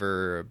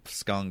beaver, a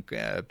skunk,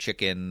 a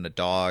chicken, a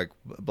dog,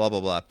 blah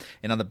blah blah.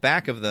 And on the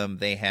back of them,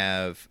 they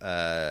have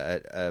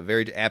a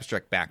very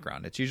abstract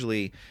background. It's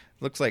usually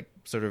looks like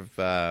sort of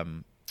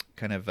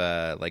kind of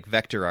like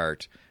vector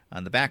art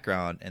on the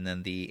background, and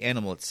then the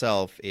animal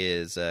itself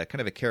is kind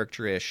of a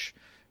characterish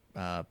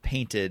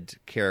painted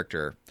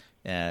character.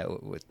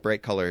 With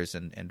bright colors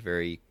and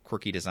very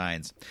quirky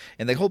designs.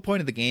 And the whole point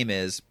of the game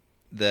is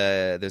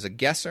there's a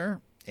guesser,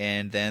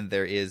 and then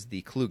there is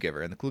the clue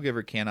giver. And the clue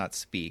giver cannot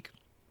speak.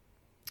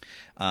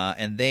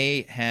 And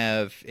they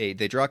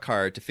draw a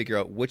card to figure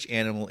out which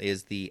animal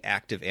is the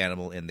active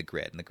animal in the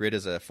grid. And the grid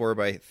is a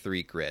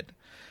 4x3 grid.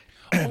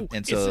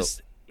 And so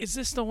is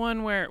this the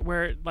one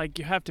where like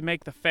you have to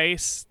make the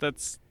face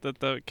that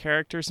the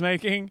character's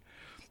making?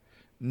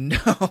 No,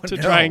 to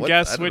try and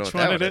guess which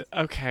one it is.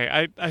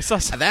 Okay, I saw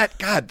some... that.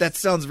 God, that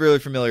sounds really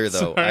familiar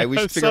though. We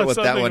should figure out what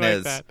that one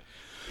is. That.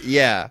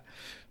 Yeah.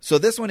 So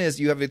this one is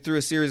you have it through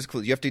a series of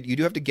clues. You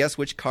do have to guess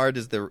which card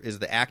is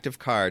the active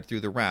card through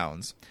the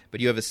rounds,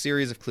 but you have a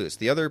series of clues.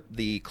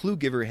 The clue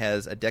giver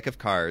has a deck of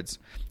cards,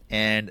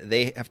 and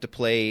they have to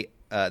play.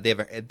 They have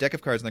a deck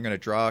of cards, and they're going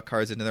to draw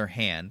cards into their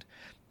hand,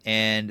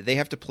 and they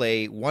have to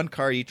play 1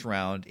 card each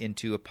round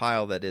into a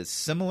pile that is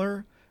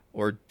similar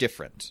or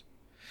different.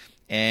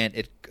 and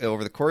it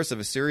over the course of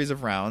a series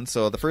of rounds.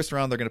 So the first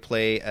round they're going to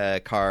play a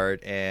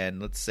card,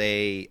 and let's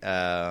say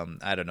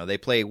I don't know, they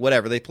play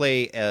whatever. They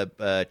play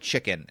a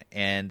chicken,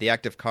 and the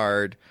active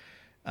card.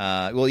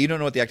 Well, you don't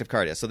know what the active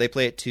card is, so they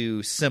play it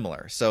to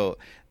similar. So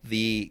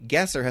the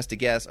guesser has to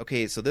guess.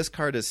 Okay, so this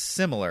card is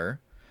similar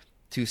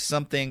to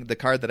something, the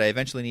card that I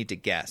eventually need to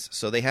guess.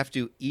 So they have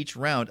to, each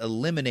round,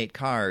 eliminate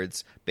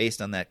cards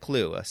based on that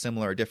clue, a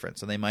similar or different.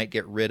 So they might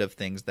get rid of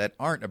things that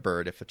aren't a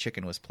bird if a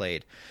chicken was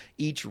played.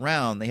 Each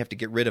round, they have to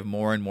get rid of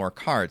more and more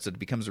cards, so it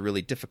becomes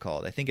really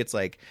difficult. I think it's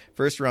like,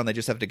 first round, they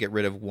just have to get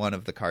rid of one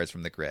of the cards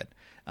from the grid.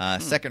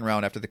 Second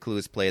round, after the clue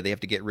is played, they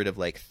have to get rid of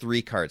like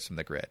 3 cards from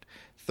the grid.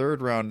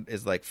 Third round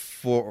is like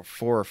four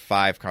or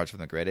 5 cards from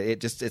the grid.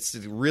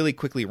 It really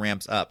quickly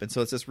ramps up. And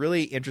so it's this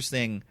really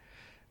interesting,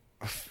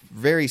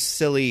 very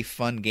silly,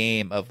 fun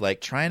game of like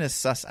trying to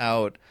suss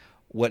out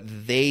what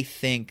they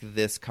think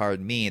this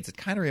card means. It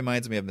kind of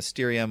reminds me of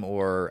Mysterium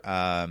or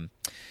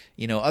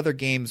other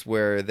games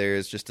where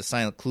there's just a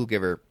silent clue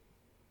giver,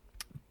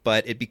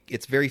 but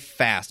it's very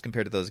fast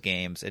compared to those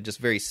games and just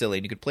very silly.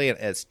 And you can play it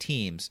as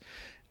teams,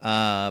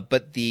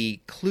 but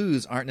the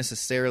clues aren't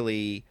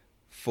necessarily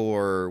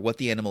for what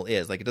the animal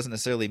is. Like, it doesn't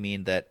necessarily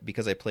mean that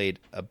because I played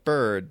a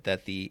bird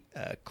that the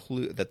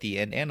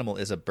animal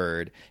is a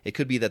bird. It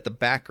could be that the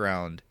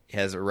background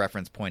has a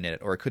reference point in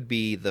it, or it could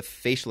be the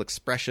facial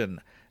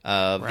expression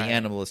of the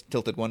animal is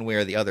tilted one way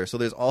or the other. So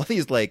there's all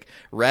these like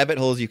rabbit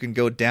holes you can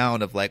go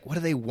down of like, what do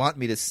they want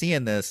me to see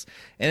in this?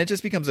 And it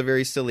just becomes a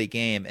very silly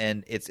game,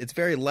 and it's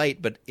very light,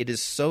 but it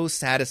is so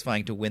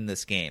satisfying to win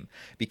this game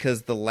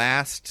because the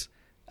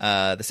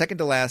second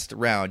to last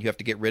round, you have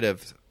to get rid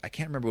of, I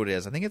can't remember what it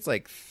is. I think it's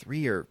like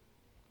 3 or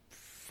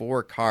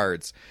 4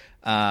 cards.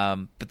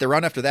 But the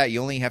round after that,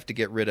 you only have to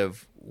get rid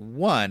of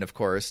 1, of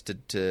course,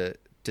 to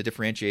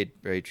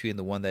differentiate between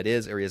the one that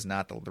is or is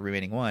not the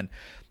remaining one.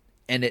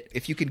 And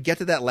if you can get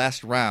to that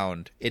last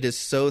round, it is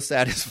so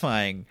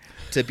satisfying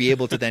to be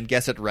able to then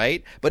guess it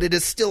right. But it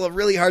is still a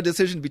really hard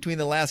decision between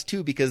the last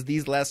 2 because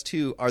these last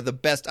 2 are the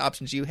best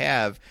options you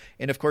have.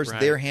 And, of course,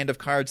 their hand of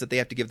cards that they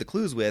have to give the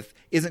clues with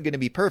isn't going to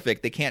be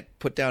perfect. They can't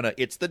put down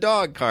it's the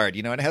dog card,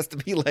 and it has to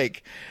be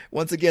like,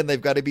 once again,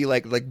 they've got to be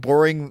like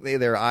boring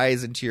their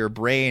eyes into your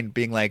brain,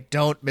 being like,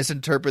 don't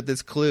misinterpret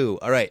this clue.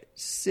 All right,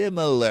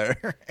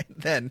 similar.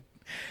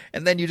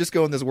 And then you just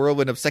go in this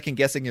whirlwind of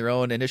second-guessing your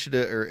own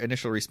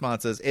initial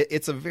responses.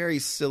 It's a very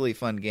silly,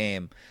 fun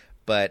game,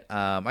 but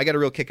I got a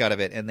real kick out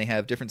of it. And they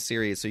have different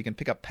series, so you can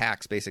pick up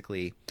packs,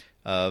 basically,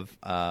 of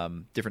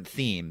different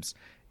themes.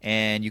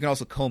 And you can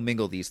also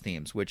commingle these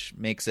themes, which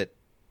makes it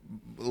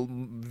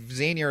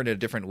zanier in a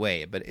different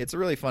way. But it's a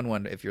really fun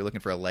one if you're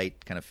looking for a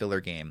light kind of filler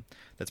game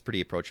that's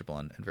pretty approachable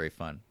and very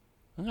fun.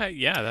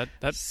 Yeah,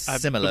 that's I've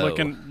Similo.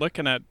 been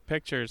looking at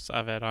pictures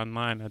of it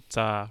online.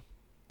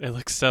 It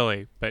looks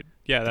silly, but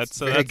yeah, that's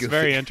goofy.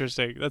 very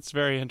interesting. That's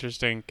very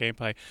interesting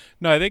gameplay.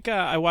 No, I think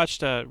I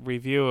watched a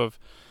review of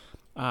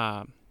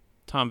Tom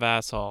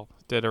Vassell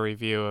did a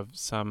review of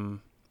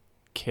some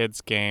kids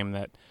game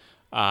that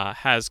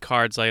has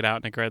cards laid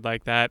out in a grid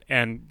like that,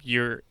 and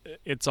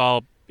it's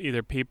all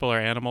either people or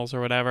animals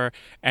or whatever,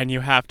 and you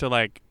have to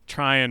like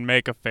try and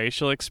make a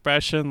facial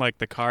expression like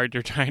the card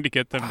you're trying to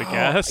get them to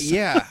guess.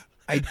 Yeah.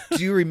 I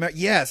do remember.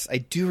 Yes, I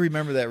do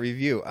remember that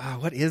review.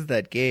 What is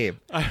that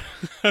game? I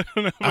don't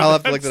know. I'll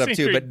have to look that up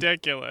too.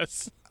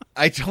 Ridiculous. But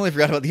I totally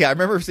forgot about. Yeah, I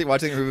remember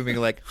watching the review being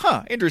like,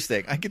 "Huh,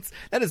 interesting."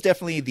 That is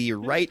definitely the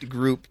right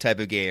group type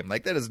of game.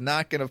 Like, that is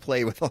not going to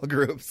play with all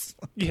groups.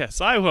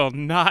 Yes, I will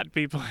not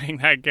be playing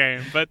that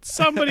game, but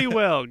somebody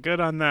will. Good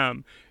on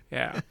them.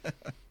 Yeah.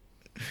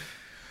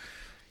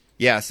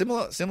 Yeah,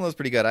 Simula is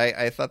pretty good.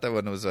 I thought that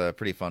one was a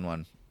pretty fun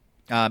one.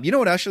 You know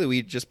what? Actually,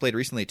 we just played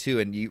recently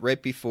too, and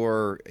right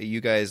before you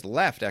guys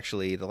left,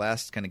 actually, the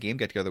last kind of game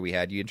get together we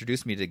had, you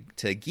introduced me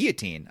to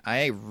Guillotine.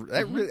 I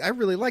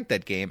really liked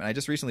that game, and I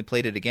just recently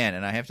played it again,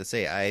 and I have to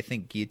say, I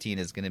think Guillotine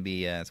is going to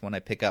be it's one I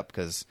pick up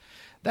because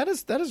that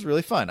is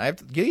really fun.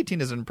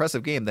 Guillotine is an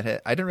impressive game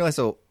that I didn't realize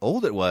how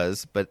old it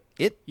was, but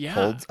it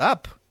holds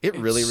up. It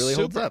really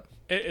holds up.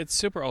 It's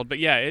super old, but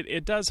yeah,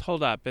 it does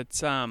hold up.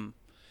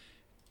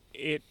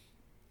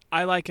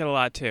 I like it a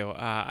lot too.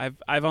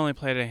 I've only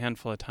played it a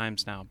handful of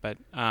times now, but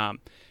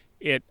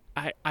it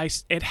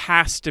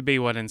has to be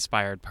what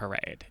inspired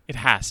Parade. It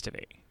has to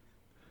be.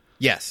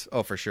 Yes.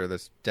 Oh, for sure.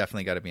 There's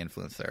definitely got to be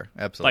influence there.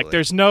 Absolutely. Like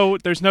there's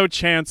no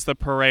chance the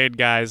Parade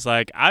guy's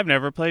like, I've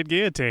never played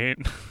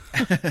Guillotine.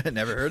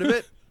 Never heard of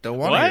it? Don't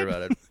want to hear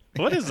about it.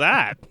 What is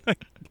that?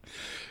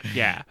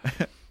 Yeah.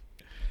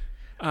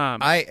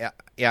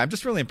 I'm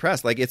just really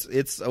impressed. Like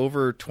it's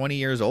over 20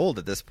 years old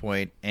at this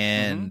point,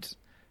 and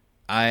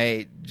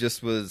I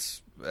just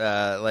was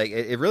like,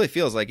 it really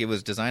feels like it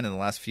was designed in the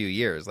last few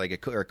years, like it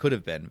could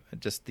have been.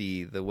 Just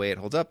the way it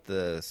holds up,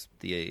 the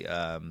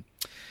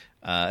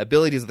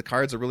abilities of the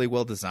cards are really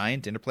well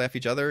designed to interplay off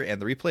each other,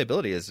 and the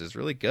replayability is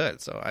really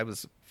good. So I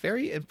was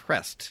very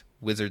impressed.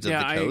 Wizards of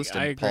the Coast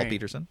and Paul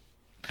Peterson.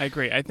 I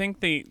agree. I think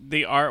the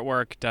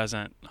artwork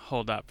doesn't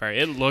hold up very.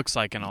 It looks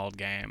like an old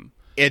game.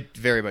 It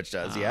very much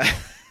does, yeah.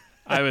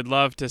 I would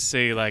love to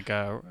see like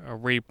a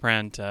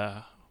reprint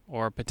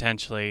or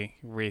potentially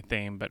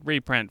retheme, but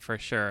reprint for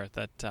sure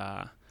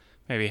that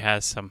maybe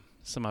has some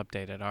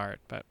updated art.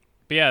 But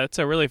yeah, it's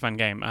a really fun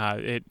game.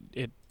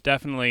 It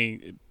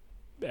definitely,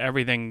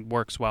 everything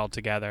works well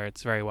together.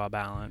 It's very well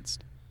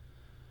balanced.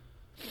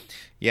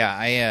 Yeah,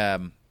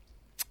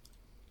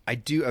 I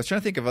do. I was trying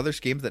to think of other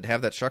games that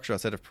have that structure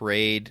outside of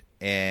Parade,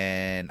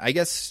 and I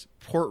guess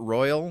Port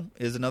Royal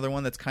is another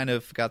one that's kind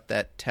of got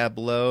that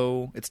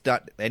tableau. It's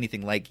not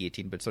anything like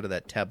Guillotine, but sort of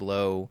that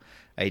tableau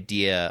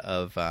idea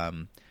of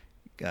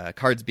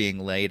cards being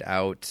laid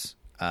out.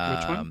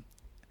 Which one?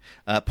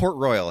 Port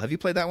Royal. Have you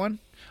played that one?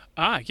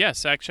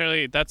 Yes.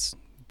 Actually, that's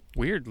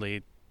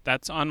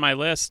on my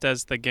list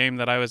as the game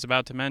that I was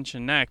about to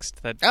mention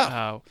next.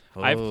 I've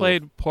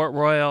played Port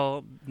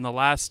Royal in the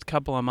last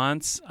couple of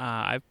months.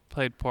 I've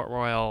played Port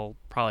Royal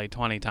probably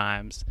 20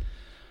 times.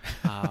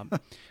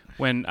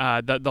 When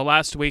the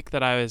last week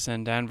that I was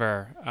in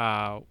Denver,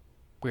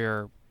 we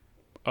were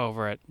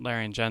over at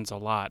Larry and Jen's a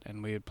lot,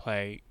 and we would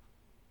play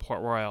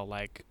Port Royal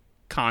like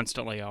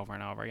constantly over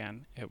and over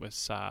again. It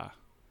was I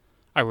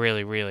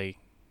really, really,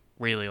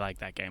 really like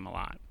that game a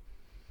lot.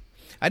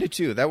 I did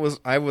too.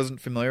 I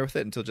wasn't familiar with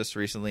it until just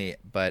recently,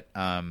 but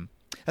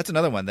that's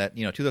another one that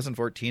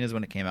 2014 is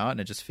when it came out, and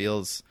it just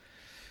feels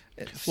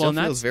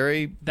feels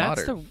very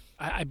modern.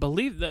 I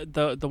believe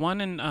the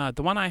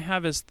one I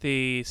have is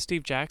the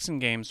Steve Jackson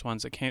Games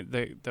ones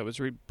that was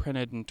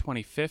reprinted in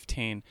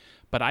 2015,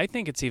 but I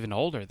think it's even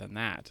older than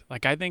that.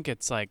 Like I think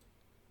it's like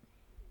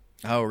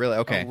oh really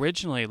okay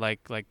originally like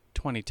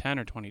 2010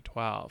 or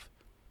 2012.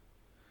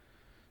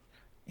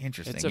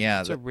 Interesting.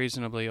 It's a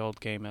reasonably old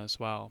game as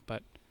well,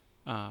 but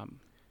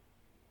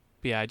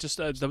yeah, just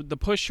the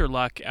push your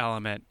luck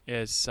element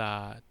is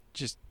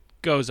just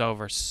goes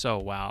over so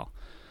well.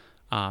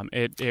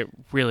 It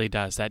really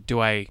does that.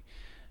 Do I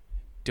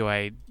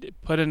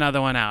put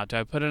another one out? Do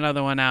I put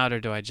another one out, or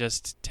do I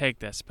just take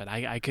this? But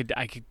I could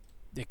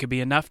it could be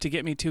enough to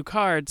get me 2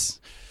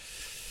 cards.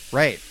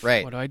 Right.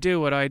 What do I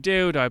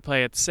do? Do I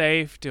play it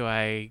safe? Do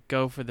I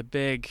go for the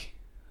big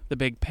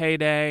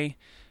payday?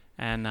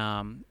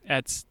 And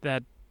it's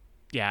that.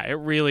 Yeah, it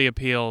really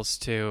appeals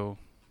to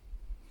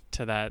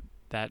that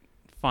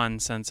fun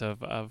sense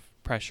of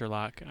pressure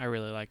lock. I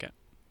really like it.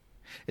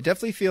 It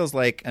definitely feels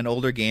like an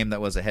older game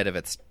that was ahead of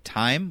its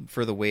time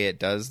for the way it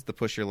does the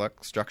push your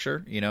luck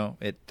structure.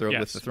 With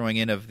the throwing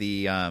in of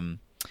the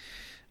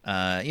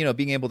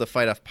being able to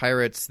fight off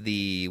pirates,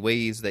 the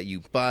ways that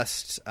you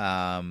bust,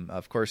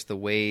 of course, the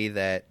way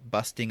that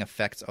busting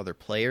affects other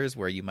players,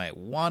 where you might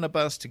want to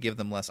bust to give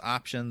them less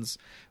options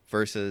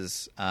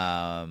versus,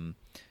 what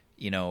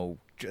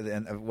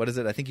is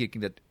it? I think you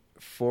can get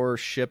 4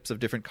 ships of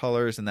different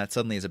colors, and that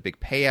suddenly is a big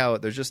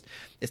payout.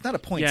 It's not a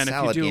point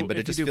salad game, but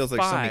it just feels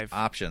like so many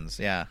options.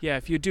 Yeah. Yeah,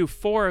 if you do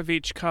 4 of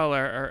each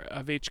color or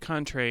of each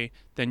country,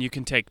 then you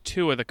can take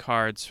 2 of the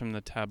cards from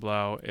the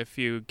tableau. If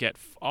you get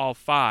all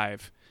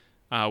 5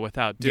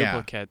 without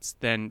duplicates,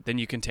 then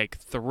you can take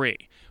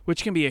 3,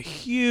 which can be a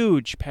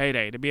huge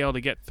payday to be able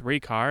to get 3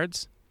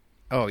 cards.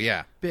 Oh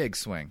yeah, big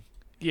swing.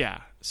 Yeah,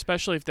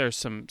 especially if there's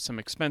some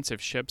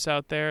expensive ships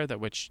out there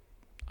which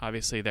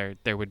obviously there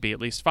would be at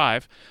least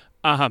 5.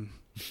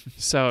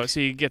 So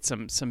you get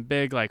some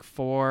big like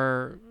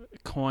 4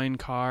 coin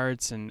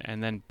cards and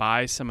then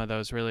buy some of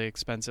those really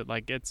expensive.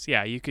 Like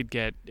you could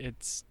get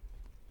it's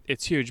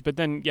huge. But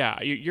then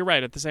you're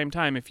right. At the same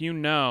time, if you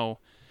know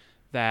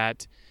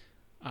that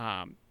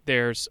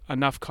there's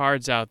enough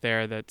cards out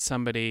there that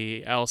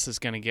somebody else is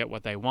going to get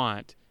what they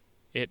want,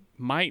 it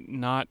might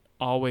not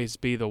always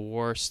be the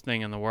worst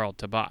thing in the world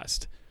to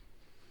bust.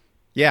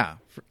 Yeah.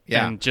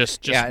 And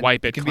just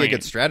wipe it. It can clean. be a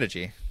good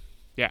strategy.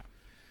 Yeah.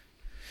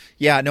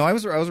 Yeah, no, I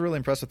was really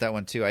impressed with that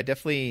one too. I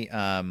definitely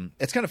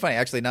it's kind of funny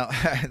actually now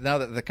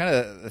that the kind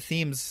of the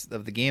themes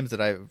of the games that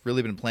I've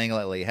really been playing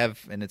lately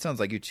and it sounds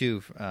like you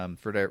too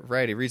for a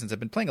variety of reasons. I've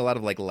been playing a lot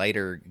of like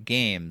lighter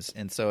games,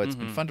 and so it's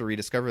been fun to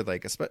rediscover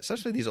like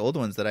especially these old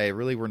ones that I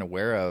really wasn't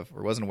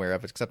aware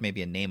of except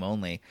maybe in name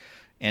only.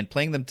 And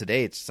playing them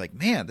today, it's just like,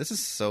 man, this is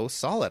so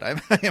solid.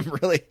 I am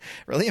really,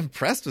 really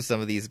impressed with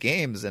some of these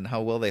games and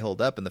how well they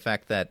hold up, and the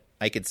fact that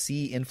I could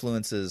see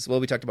influences. Well,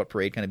 we talked about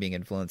Parade kind of being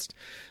influenced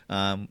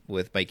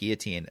by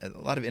Guillotine. A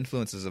lot of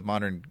influences of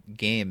modern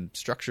game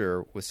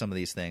structure with some of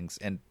these things.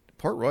 And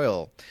Port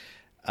Royal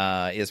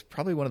is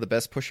probably one of the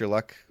best push your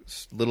luck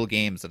little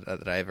games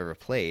that I've ever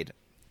played.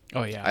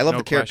 Oh yeah, I love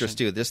the characters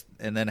too.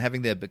 And then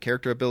having the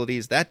character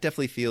abilities, that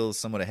definitely feels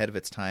somewhat ahead of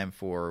its time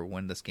for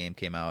when this game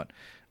came out.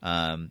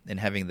 And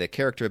having the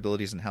character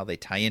abilities and how they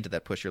tie into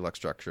that push your luck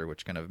structure,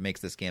 which kind of makes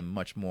this game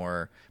much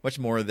more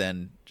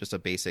than just a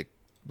basic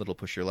little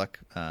push your luck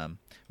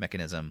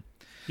mechanism.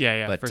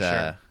 Yeah, but, for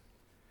sure.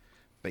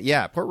 But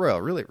yeah, Port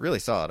Royal, really, really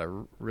solid. I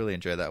really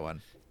enjoyed that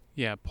one.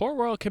 Yeah, Port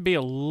Royal could be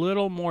a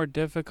little more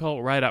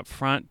difficult right up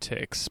front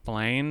to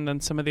explain than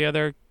some of the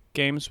other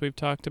games we've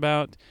talked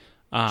about.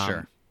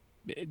 Sure.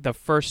 The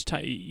first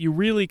time, you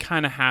really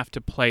kind of have to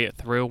play it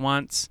through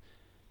once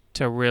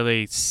to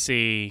really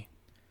see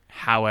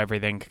how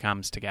everything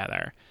comes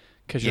together,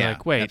 because you're Yeah,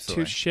 like, wait,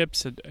 absolutely. 2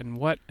 ships and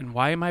what and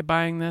why am I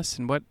buying this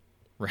and what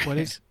Right. what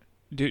is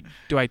do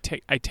I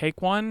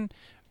take one?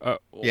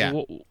 Yeah.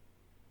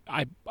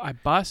 I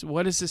bust.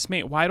 What does this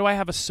mean? Why do I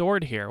have a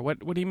sword here? What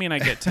do you mean I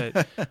get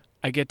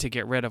to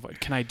get rid of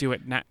it? Can I do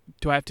it now?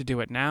 Do I have to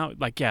do it now?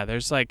 Like, yeah,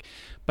 there's like,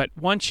 but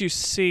once you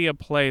see a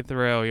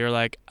playthrough, you're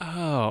like,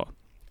 oh,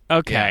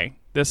 okay,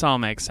 this all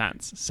makes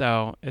sense.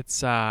 So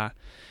it's I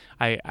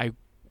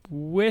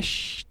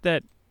wish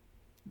that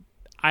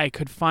I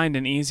could find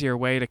an easier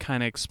way to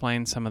kind of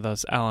explain some of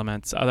those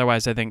elements.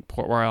 Otherwise, I think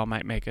Port Royal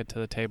might make it to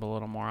the table a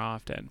little more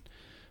often.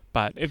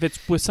 But if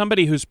it's with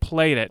somebody who's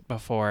played it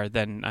before,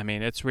 then, I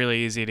mean, it's really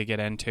easy to get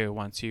into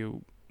once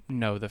you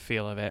know the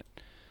feel of it.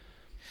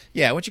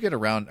 Yeah, once you get a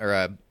round,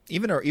 or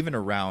even a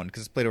round,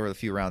 because it's played over a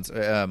few rounds,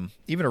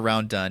 even a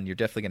round done, you're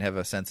definitely gonna have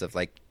a sense of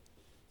like,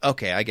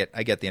 okay, I get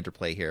the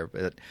interplay here,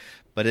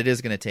 but it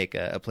is gonna take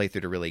a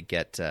playthrough to really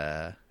get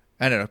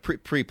I don't know,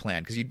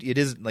 pre-planned, because it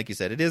is, like you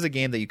said, it is a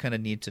game that you kind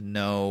of need to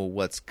know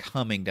what's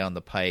coming down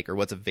the pike or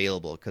what's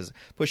available, because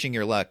pushing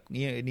your luck,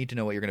 you need to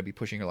know what you're going to be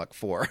pushing your luck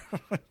for.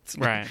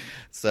 Right.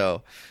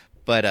 So,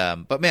 but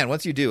man,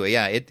 once you do,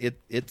 yeah,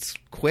 it's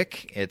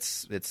quick,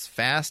 it's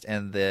fast,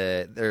 and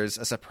there's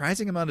a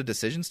surprising amount of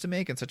decisions to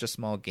make in such a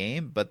small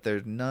game, but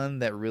there's none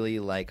that really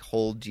like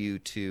hold you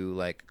to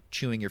like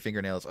chewing your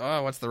fingernails.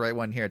 Oh, what's the right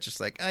one here? It's just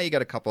like, you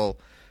got a couple.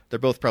 They're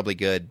both probably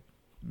good.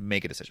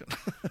 Make a decision.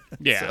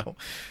 Yeah. So,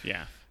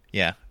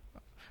 yeah.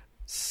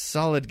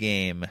 Solid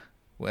game.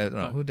 Well, I don't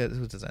know, who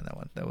designed that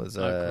one? That was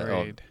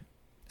Agreed.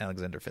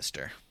 Alexander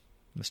Pfister.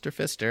 Mr.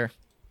 Pfister.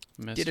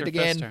 Mr. Did it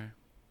again. Pfister.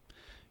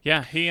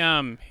 Yeah,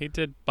 he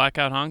did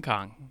Blackout Hong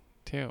Kong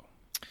too,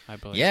 I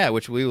believe. Yeah,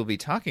 which we will be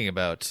talking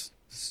about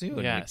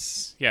soon.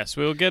 Yes,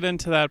 we will get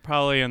into that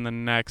probably in the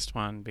next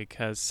one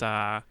because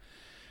I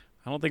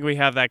don't think we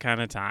have that kind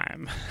of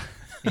time.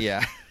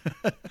 Yeah.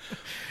 Well,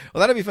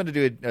 that'll be fun to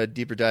do a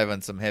deeper dive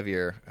on some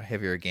heavier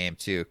game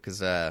too,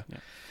 because I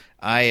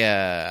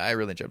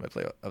really enjoyed my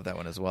play of that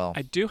one as well.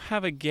 I do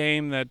have a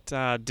game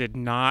that did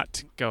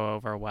not go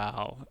over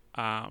well.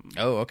 Oh,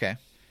 okay.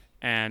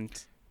 And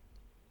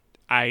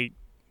I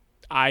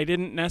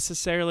didn't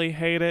necessarily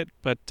hate it,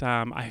 but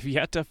I've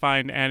yet to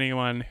find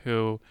anyone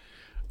who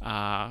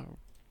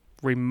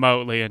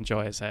remotely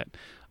enjoys it.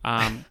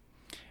 And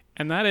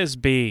that is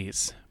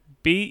Beez.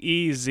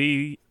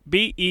 Beez.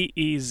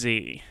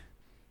 Beez.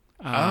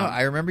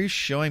 I remember you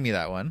showing me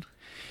that one.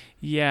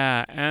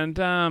 Yeah,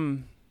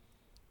 and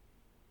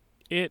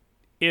it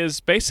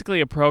is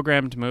basically a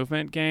programmed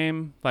movement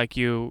game. Like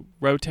you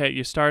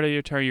start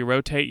your turn, you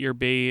rotate your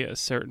bee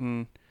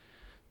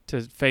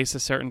to face a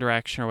certain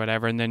direction or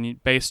whatever, and then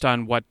based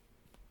on what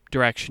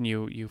direction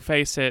you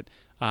face it,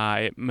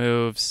 it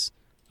moves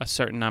a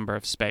certain number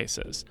of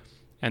spaces.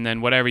 And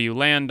then whatever you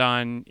land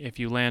on, if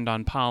you land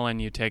on pollen,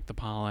 you take the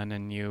pollen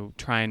and you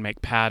try and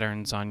make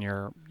patterns on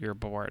your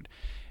board.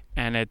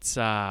 And it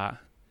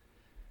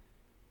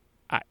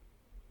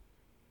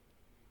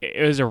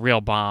was a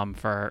real bomb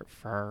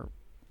for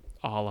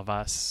all of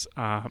us.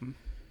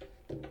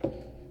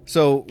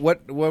 So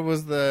what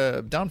was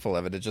the downfall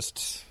of it? It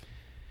just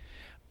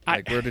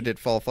where did it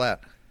fall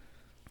flat?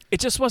 It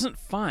just wasn't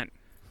fun.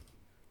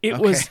 It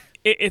was.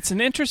 It's an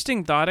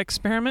interesting thought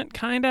experiment,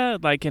 kind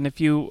of like, and if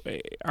you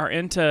are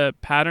into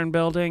pattern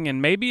building,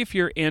 and maybe if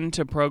you're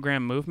into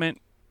program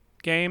movement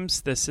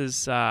games, this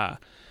is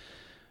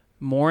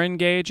more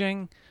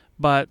engaging.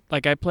 But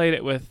like I played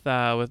it with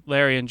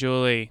Larry and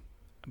Julie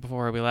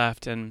before we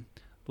left, and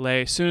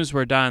as soon as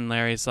we're done,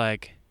 Larry's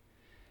like,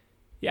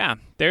 "Yeah,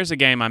 there's a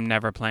game I'm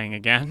never playing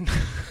again."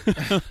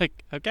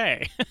 Like,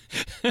 okay.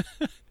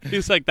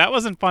 He's like, "That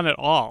wasn't fun at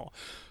all."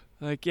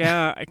 Like,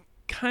 yeah,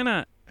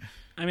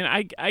 I mean,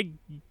 I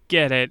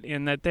get it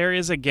in that there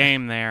is a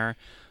game there,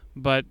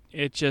 but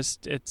it's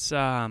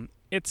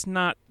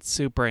not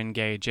super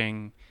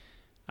engaging,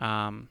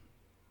 and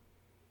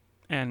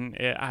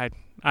I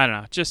don't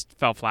know, it just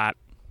fell flat.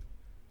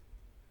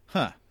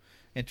 Huh.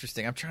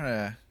 Interesting. I'm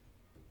trying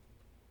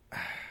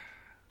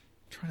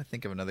to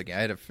think of another game.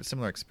 I had a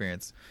similar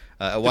experience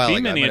a while ago.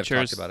 I might have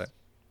talked about it.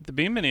 The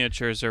bee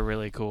miniatures are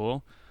really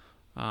cool.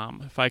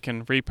 If I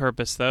can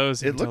repurpose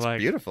those into looks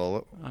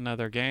beautiful.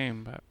 Another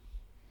game, but.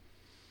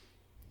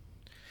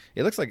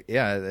 It looks like,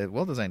 a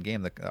well-designed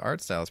game. The art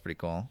style is pretty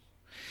cool.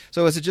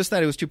 So is it just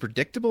that it was too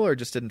predictable, or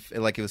just didn't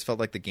felt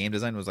like the game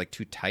design was like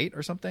too tight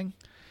or something?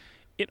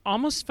 It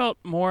almost felt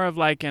more of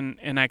like an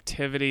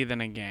activity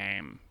than a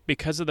game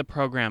because of the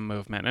program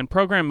movement. And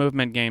program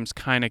movement games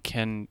kind of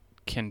can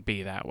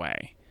be that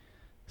way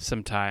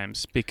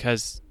sometimes,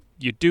 because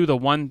you do the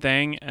one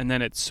thing and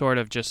then it sort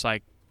of just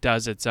like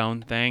does its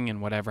own thing,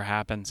 and whatever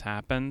happens.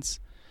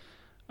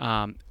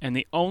 And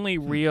the only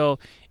real...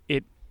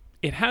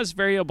 It has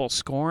variable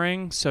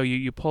scoring, so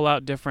you pull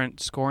out different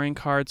scoring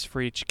cards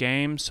for each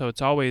game, so it's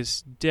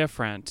always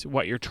different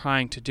what you're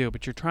trying to do,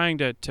 but you're trying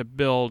to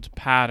build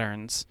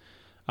patterns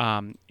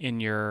in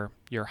your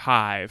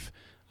hive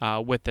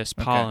with this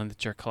pollen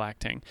that you're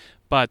collecting.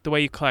 But the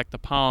way you collect the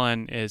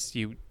pollen is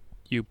you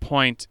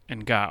point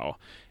and go,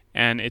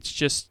 and it's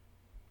just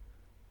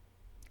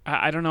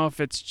I don't know if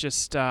it's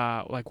just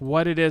like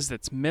what it is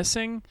that's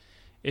missing.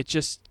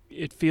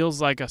 It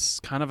feels like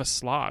kind of a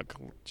slog.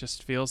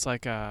 Just feels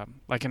like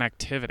an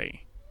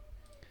activity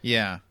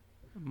Yeah,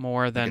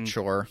 more like than a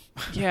chore.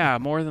 yeah,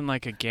 more than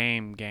like a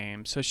game.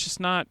 So it's just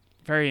not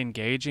very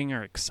engaging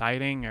or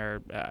exciting,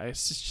 or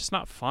it's just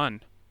not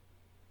fun.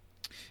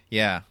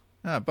 Yeah,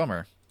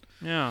 bummer.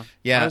 Yeah,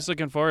 Yeah. I was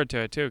looking forward to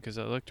it too because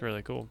it looked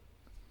really cool.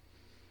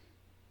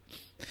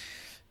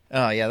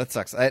 Oh yeah, that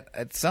sucks.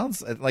 It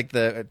sounds like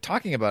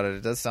talking about it.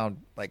 It does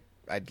sound like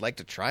I'd like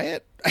to try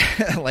it.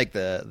 Like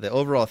the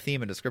overall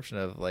theme and description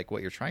of like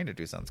what you're trying to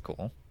do sounds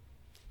cool.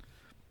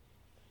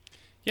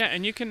 Yeah,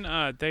 and you can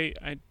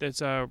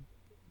there's a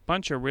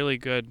bunch of really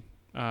good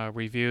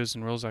reviews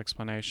and rules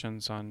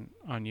explanations on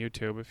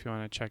YouTube if you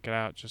want to check it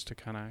out just to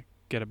kind of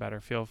get a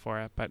better feel for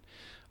it. But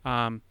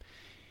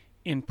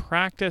in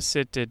practice,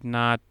 it did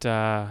not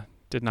go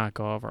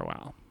over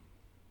well.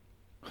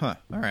 Huh.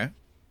 All right.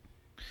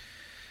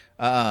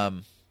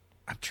 I'm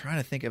trying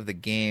to think of the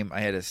game I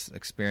had this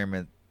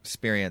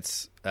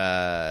experience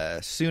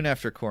soon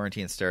after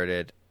quarantine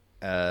started.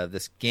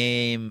 This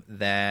game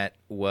that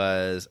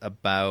was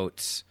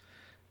about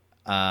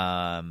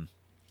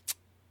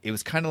it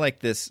was kind of like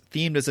this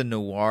themed as a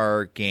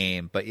noir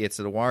game, but it's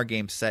a noir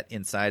game set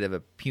inside of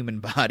a human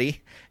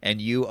body, and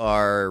you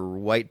are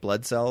white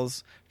blood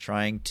cells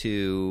trying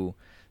to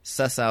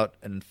suss out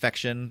an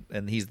infection,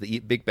 and he's the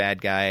big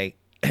bad guy.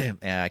 I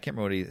can't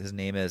remember what his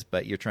name is,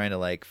 but you're trying to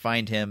like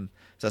find him,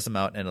 suss him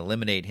out, and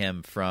eliminate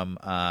him from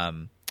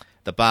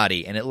the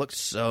body. And it looks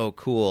so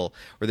cool.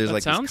 Where there's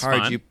like these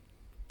cards fun.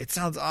 It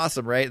sounds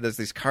awesome, right? There's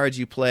these cards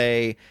you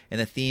play,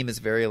 and the theme is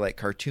very like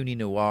cartoony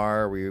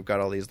noir, where you've got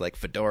all these like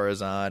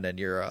fedoras on, and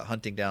you're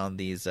hunting down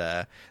these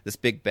this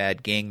big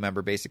bad gang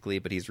member basically,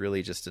 but he's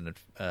really just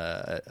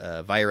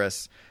a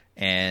virus,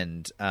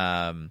 and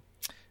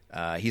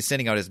he's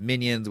sending out his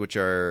minions, which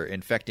are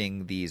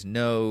infecting these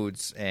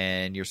nodes,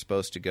 and you're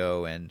supposed to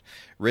go and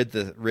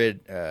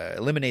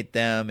eliminate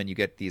them, and you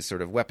get these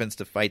sort of weapons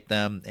to fight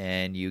them,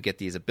 and you get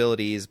these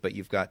abilities, but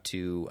you've got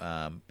to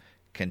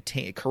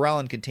corral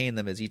and contain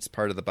them as each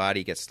part of the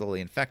body gets slowly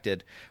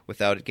infected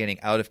without it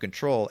getting out of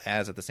control,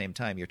 as at the same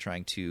time you're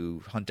trying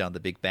to hunt down the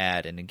big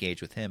bad and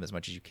engage with him as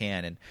much as you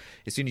can. And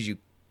as soon as you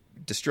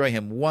destroy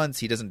him once,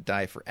 he doesn't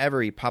die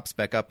forever. He pops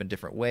back up in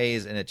different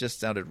ways, and it just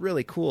sounded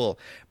really cool.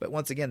 But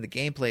once again, the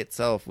gameplay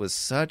itself was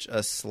such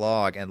a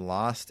slog and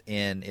lost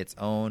in its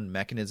own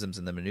mechanisms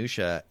and the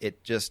minutia.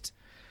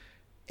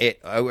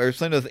 I was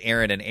playing with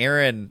Aaron, and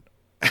Aaron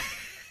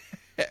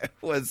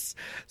was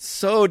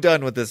so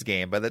done with this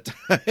game by the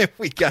time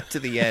we got to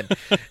the end,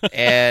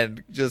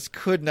 and just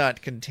could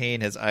not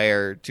contain his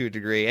ire to a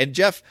degree. And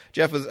I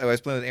was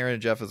playing with Aaron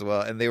and Jeff as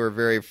well, and they were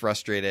very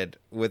frustrated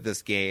with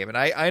this game. And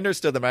I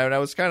understood them. I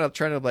was kind of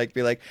trying to like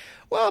be like,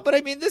 well, but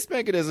I mean, this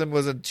mechanism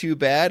wasn't too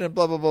bad, and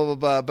blah blah blah blah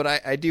blah.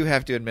 But I do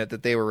have to admit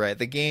that they were right.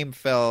 The game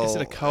fell. Is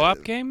it a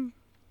co-op game?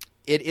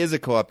 It is a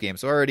co-op game,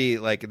 so already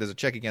like there's a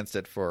check against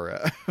it for.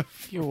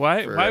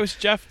 Why was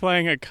Jeff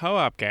playing a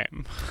co-op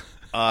game?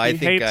 I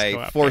think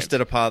I forced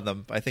it upon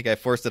them.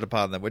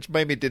 Which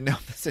maybe didn't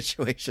help the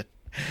situation.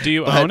 Do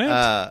you own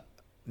it?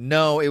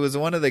 No, it was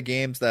one of the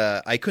games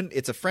that I couldn't.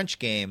 It's a French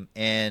game,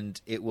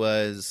 and it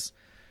was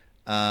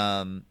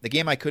the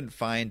game I couldn't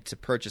find to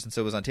purchase, and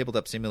so it was on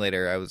Tabletop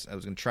Simulator. I was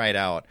going to try it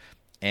out,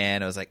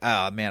 and I was like,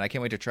 oh man, I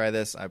can't wait to try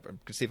this. I'm going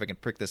to see if I can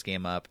pick this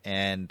game up.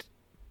 And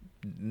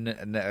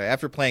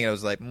after playing it, I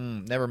was like,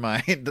 never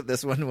mind.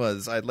 This one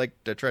was. I'd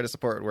like to try to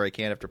support where I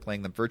can after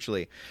playing them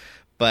virtually,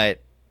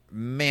 but.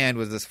 Man,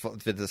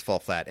 did this fall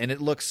flat, and it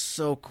looks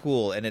so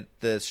cool, and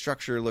the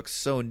structure looks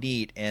so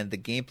neat, and the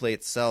gameplay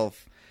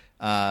itself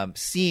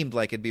seemed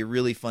like it'd be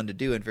really fun to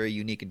do and very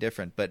unique and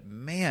different. But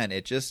man,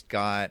 it just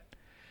got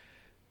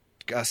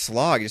a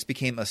slog. It just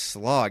became a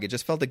slog. It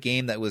just felt a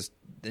game that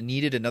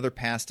needed another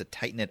pass to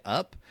tighten it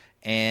up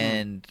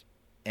and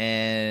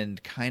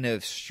kind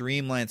of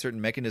streamline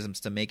certain mechanisms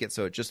to make it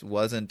so it just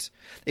wasn't.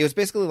 It was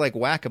basically like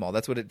whack-a-mole.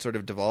 That's what it sort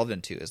of devolved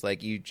into. Is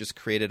like you just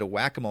created a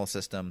whack-a-mole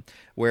system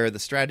where the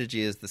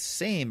strategy is the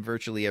same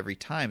virtually every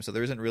time. So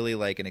there isn't really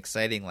like an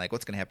exciting like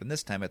what's going to happen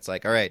this time. It's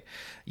like, all right,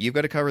 you've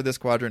got to cover this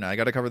quadrant. I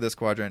got to cover this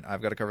quadrant.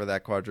 I've got to cover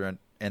that quadrant.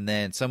 And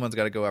then someone's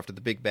got to go after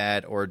the big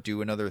bad or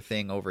do another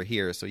thing over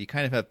here. So you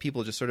kind of have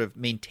people just sort of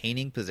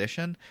maintaining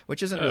position,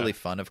 which isn't really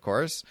fun, of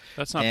course.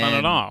 That's not fun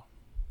at all.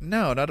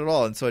 No, not at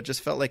all. And so it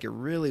just felt like it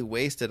really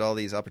wasted all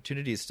these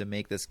opportunities to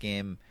make this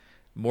game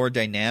more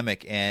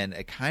dynamic. And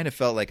it kind of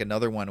felt like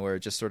another one where it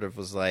just sort of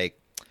was like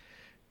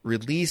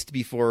released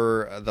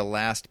before the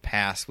last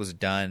pass was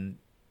done.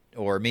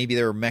 Or maybe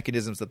there were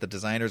mechanisms that the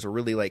designers were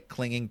really like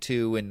clinging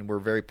to and were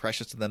very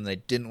precious to them. They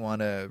didn't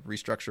want to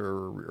restructure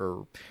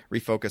or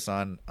refocus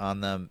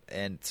on them.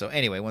 And so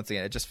anyway, once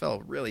again, it just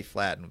fell really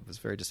flat and was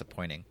very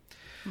disappointing.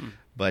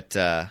 But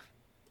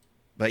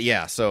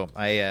yeah, so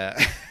I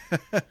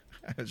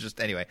it was just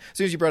anyway. As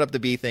soon as you brought up the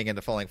bee thing and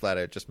the falling flat,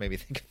 it just made me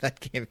think of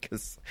that game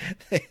because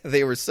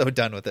they were so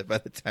done with it by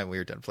the time we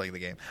were done playing the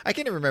game. I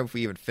can't even remember if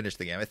we even finished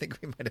the game. I think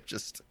we might have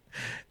just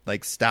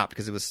like stopped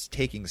because it was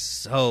taking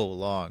so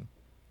long.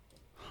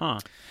 Huh.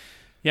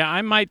 Yeah,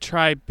 I might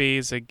try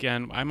Bees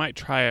again. I might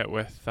try it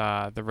with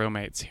the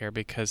roommates here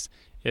because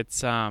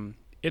it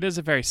is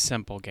a very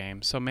simple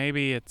game. So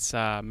maybe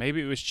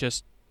maybe it was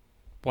just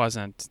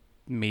wasn't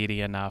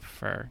meaty enough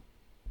for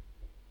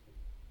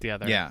the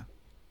other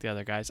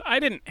guys. I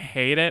didn't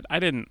hate it. I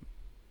didn't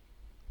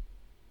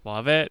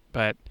love it,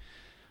 but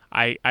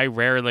I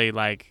rarely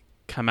like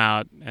come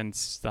out and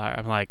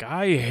I'm like,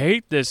 I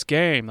hate this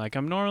game. Like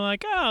I'm normally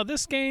like, oh,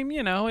 this game,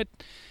 it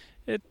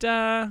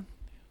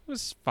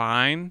was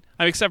fine.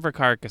 I mean, except for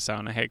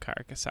Carcassonne. I hate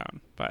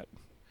Carcassonne, but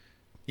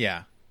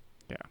Yeah.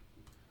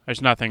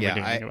 there's nothing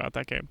redeeming about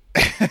that game.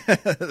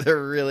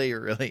 There really,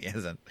 really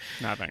isn't.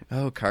 Nothing.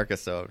 Oh,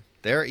 Carcassonne.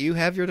 There you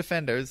have your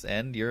defenders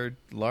and your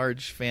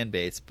large fan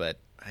base, but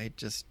I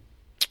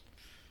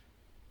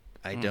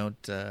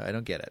don't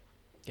get it.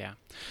 Yeah.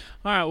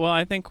 All right. Well,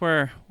 I think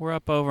we're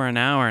up over an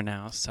hour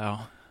now, so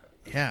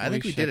yeah, I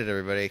think we did it,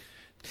 everybody.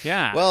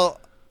 Yeah. Well,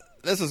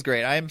 this was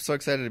great. I'm so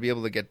excited to be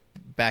able to get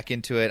back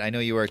into it. I know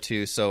you are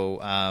too. So,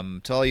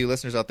 to all you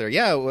listeners out there,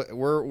 yeah,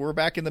 we're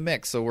back in the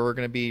mix. So we're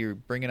going to be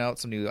bringing out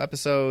some new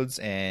episodes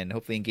and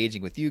hopefully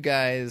engaging with you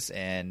guys.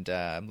 And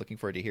I'm looking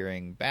forward to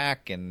hearing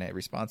back and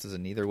responses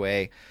in either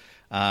way.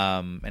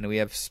 And we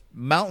have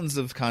mountains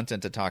of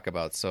content to talk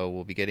about. So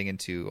we'll be getting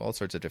into all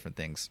sorts of different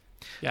things.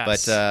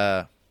 Yes.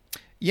 But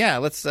yeah,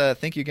 let's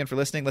thank you again for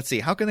listening. Let's see.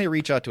 How can they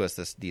reach out to us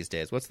these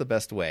days? What's the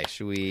best way?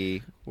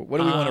 What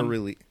do we want to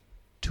really...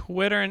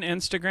 Twitter and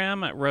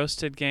Instagram at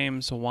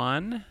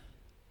RoastedGames1,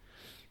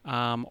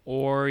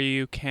 or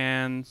you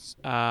can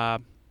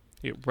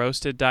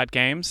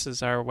roasted.games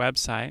is our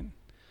website.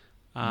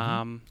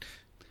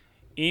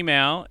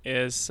 Email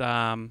is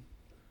what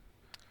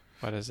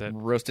is it?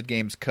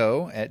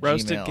 RoastedGamesCo at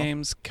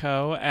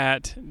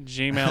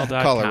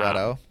RoastedGamesCo@gmail.com.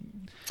 Colorado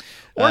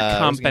or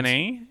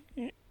company.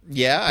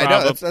 Yeah, I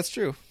know that's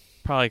true.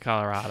 Probably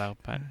Colorado,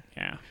 but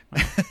yeah.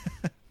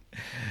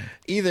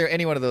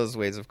 Any one of those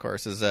ways, of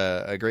course, is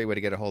a great way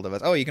to get a hold of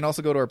us. Oh, you can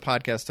also go to our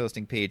podcast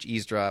hosting page,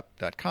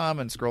 eavesdrop.com,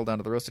 and scroll down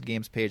to the Roasted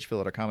Games page, fill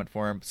out our comment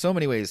form. So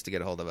many ways to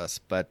get a hold of us.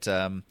 But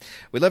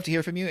we'd love to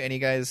hear from you.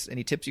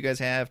 Any tips you guys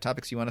have,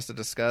 topics you want us to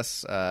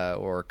discuss,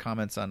 or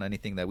comments on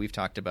anything that we've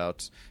talked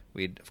about.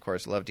 We'd, of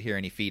course, love to hear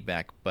any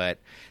feedback. But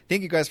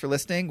thank you guys for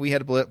listening. We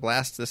had a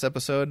blast this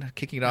episode,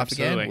 kicking it off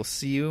again. We'll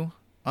see you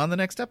on the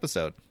next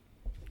episode.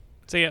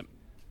 See ya.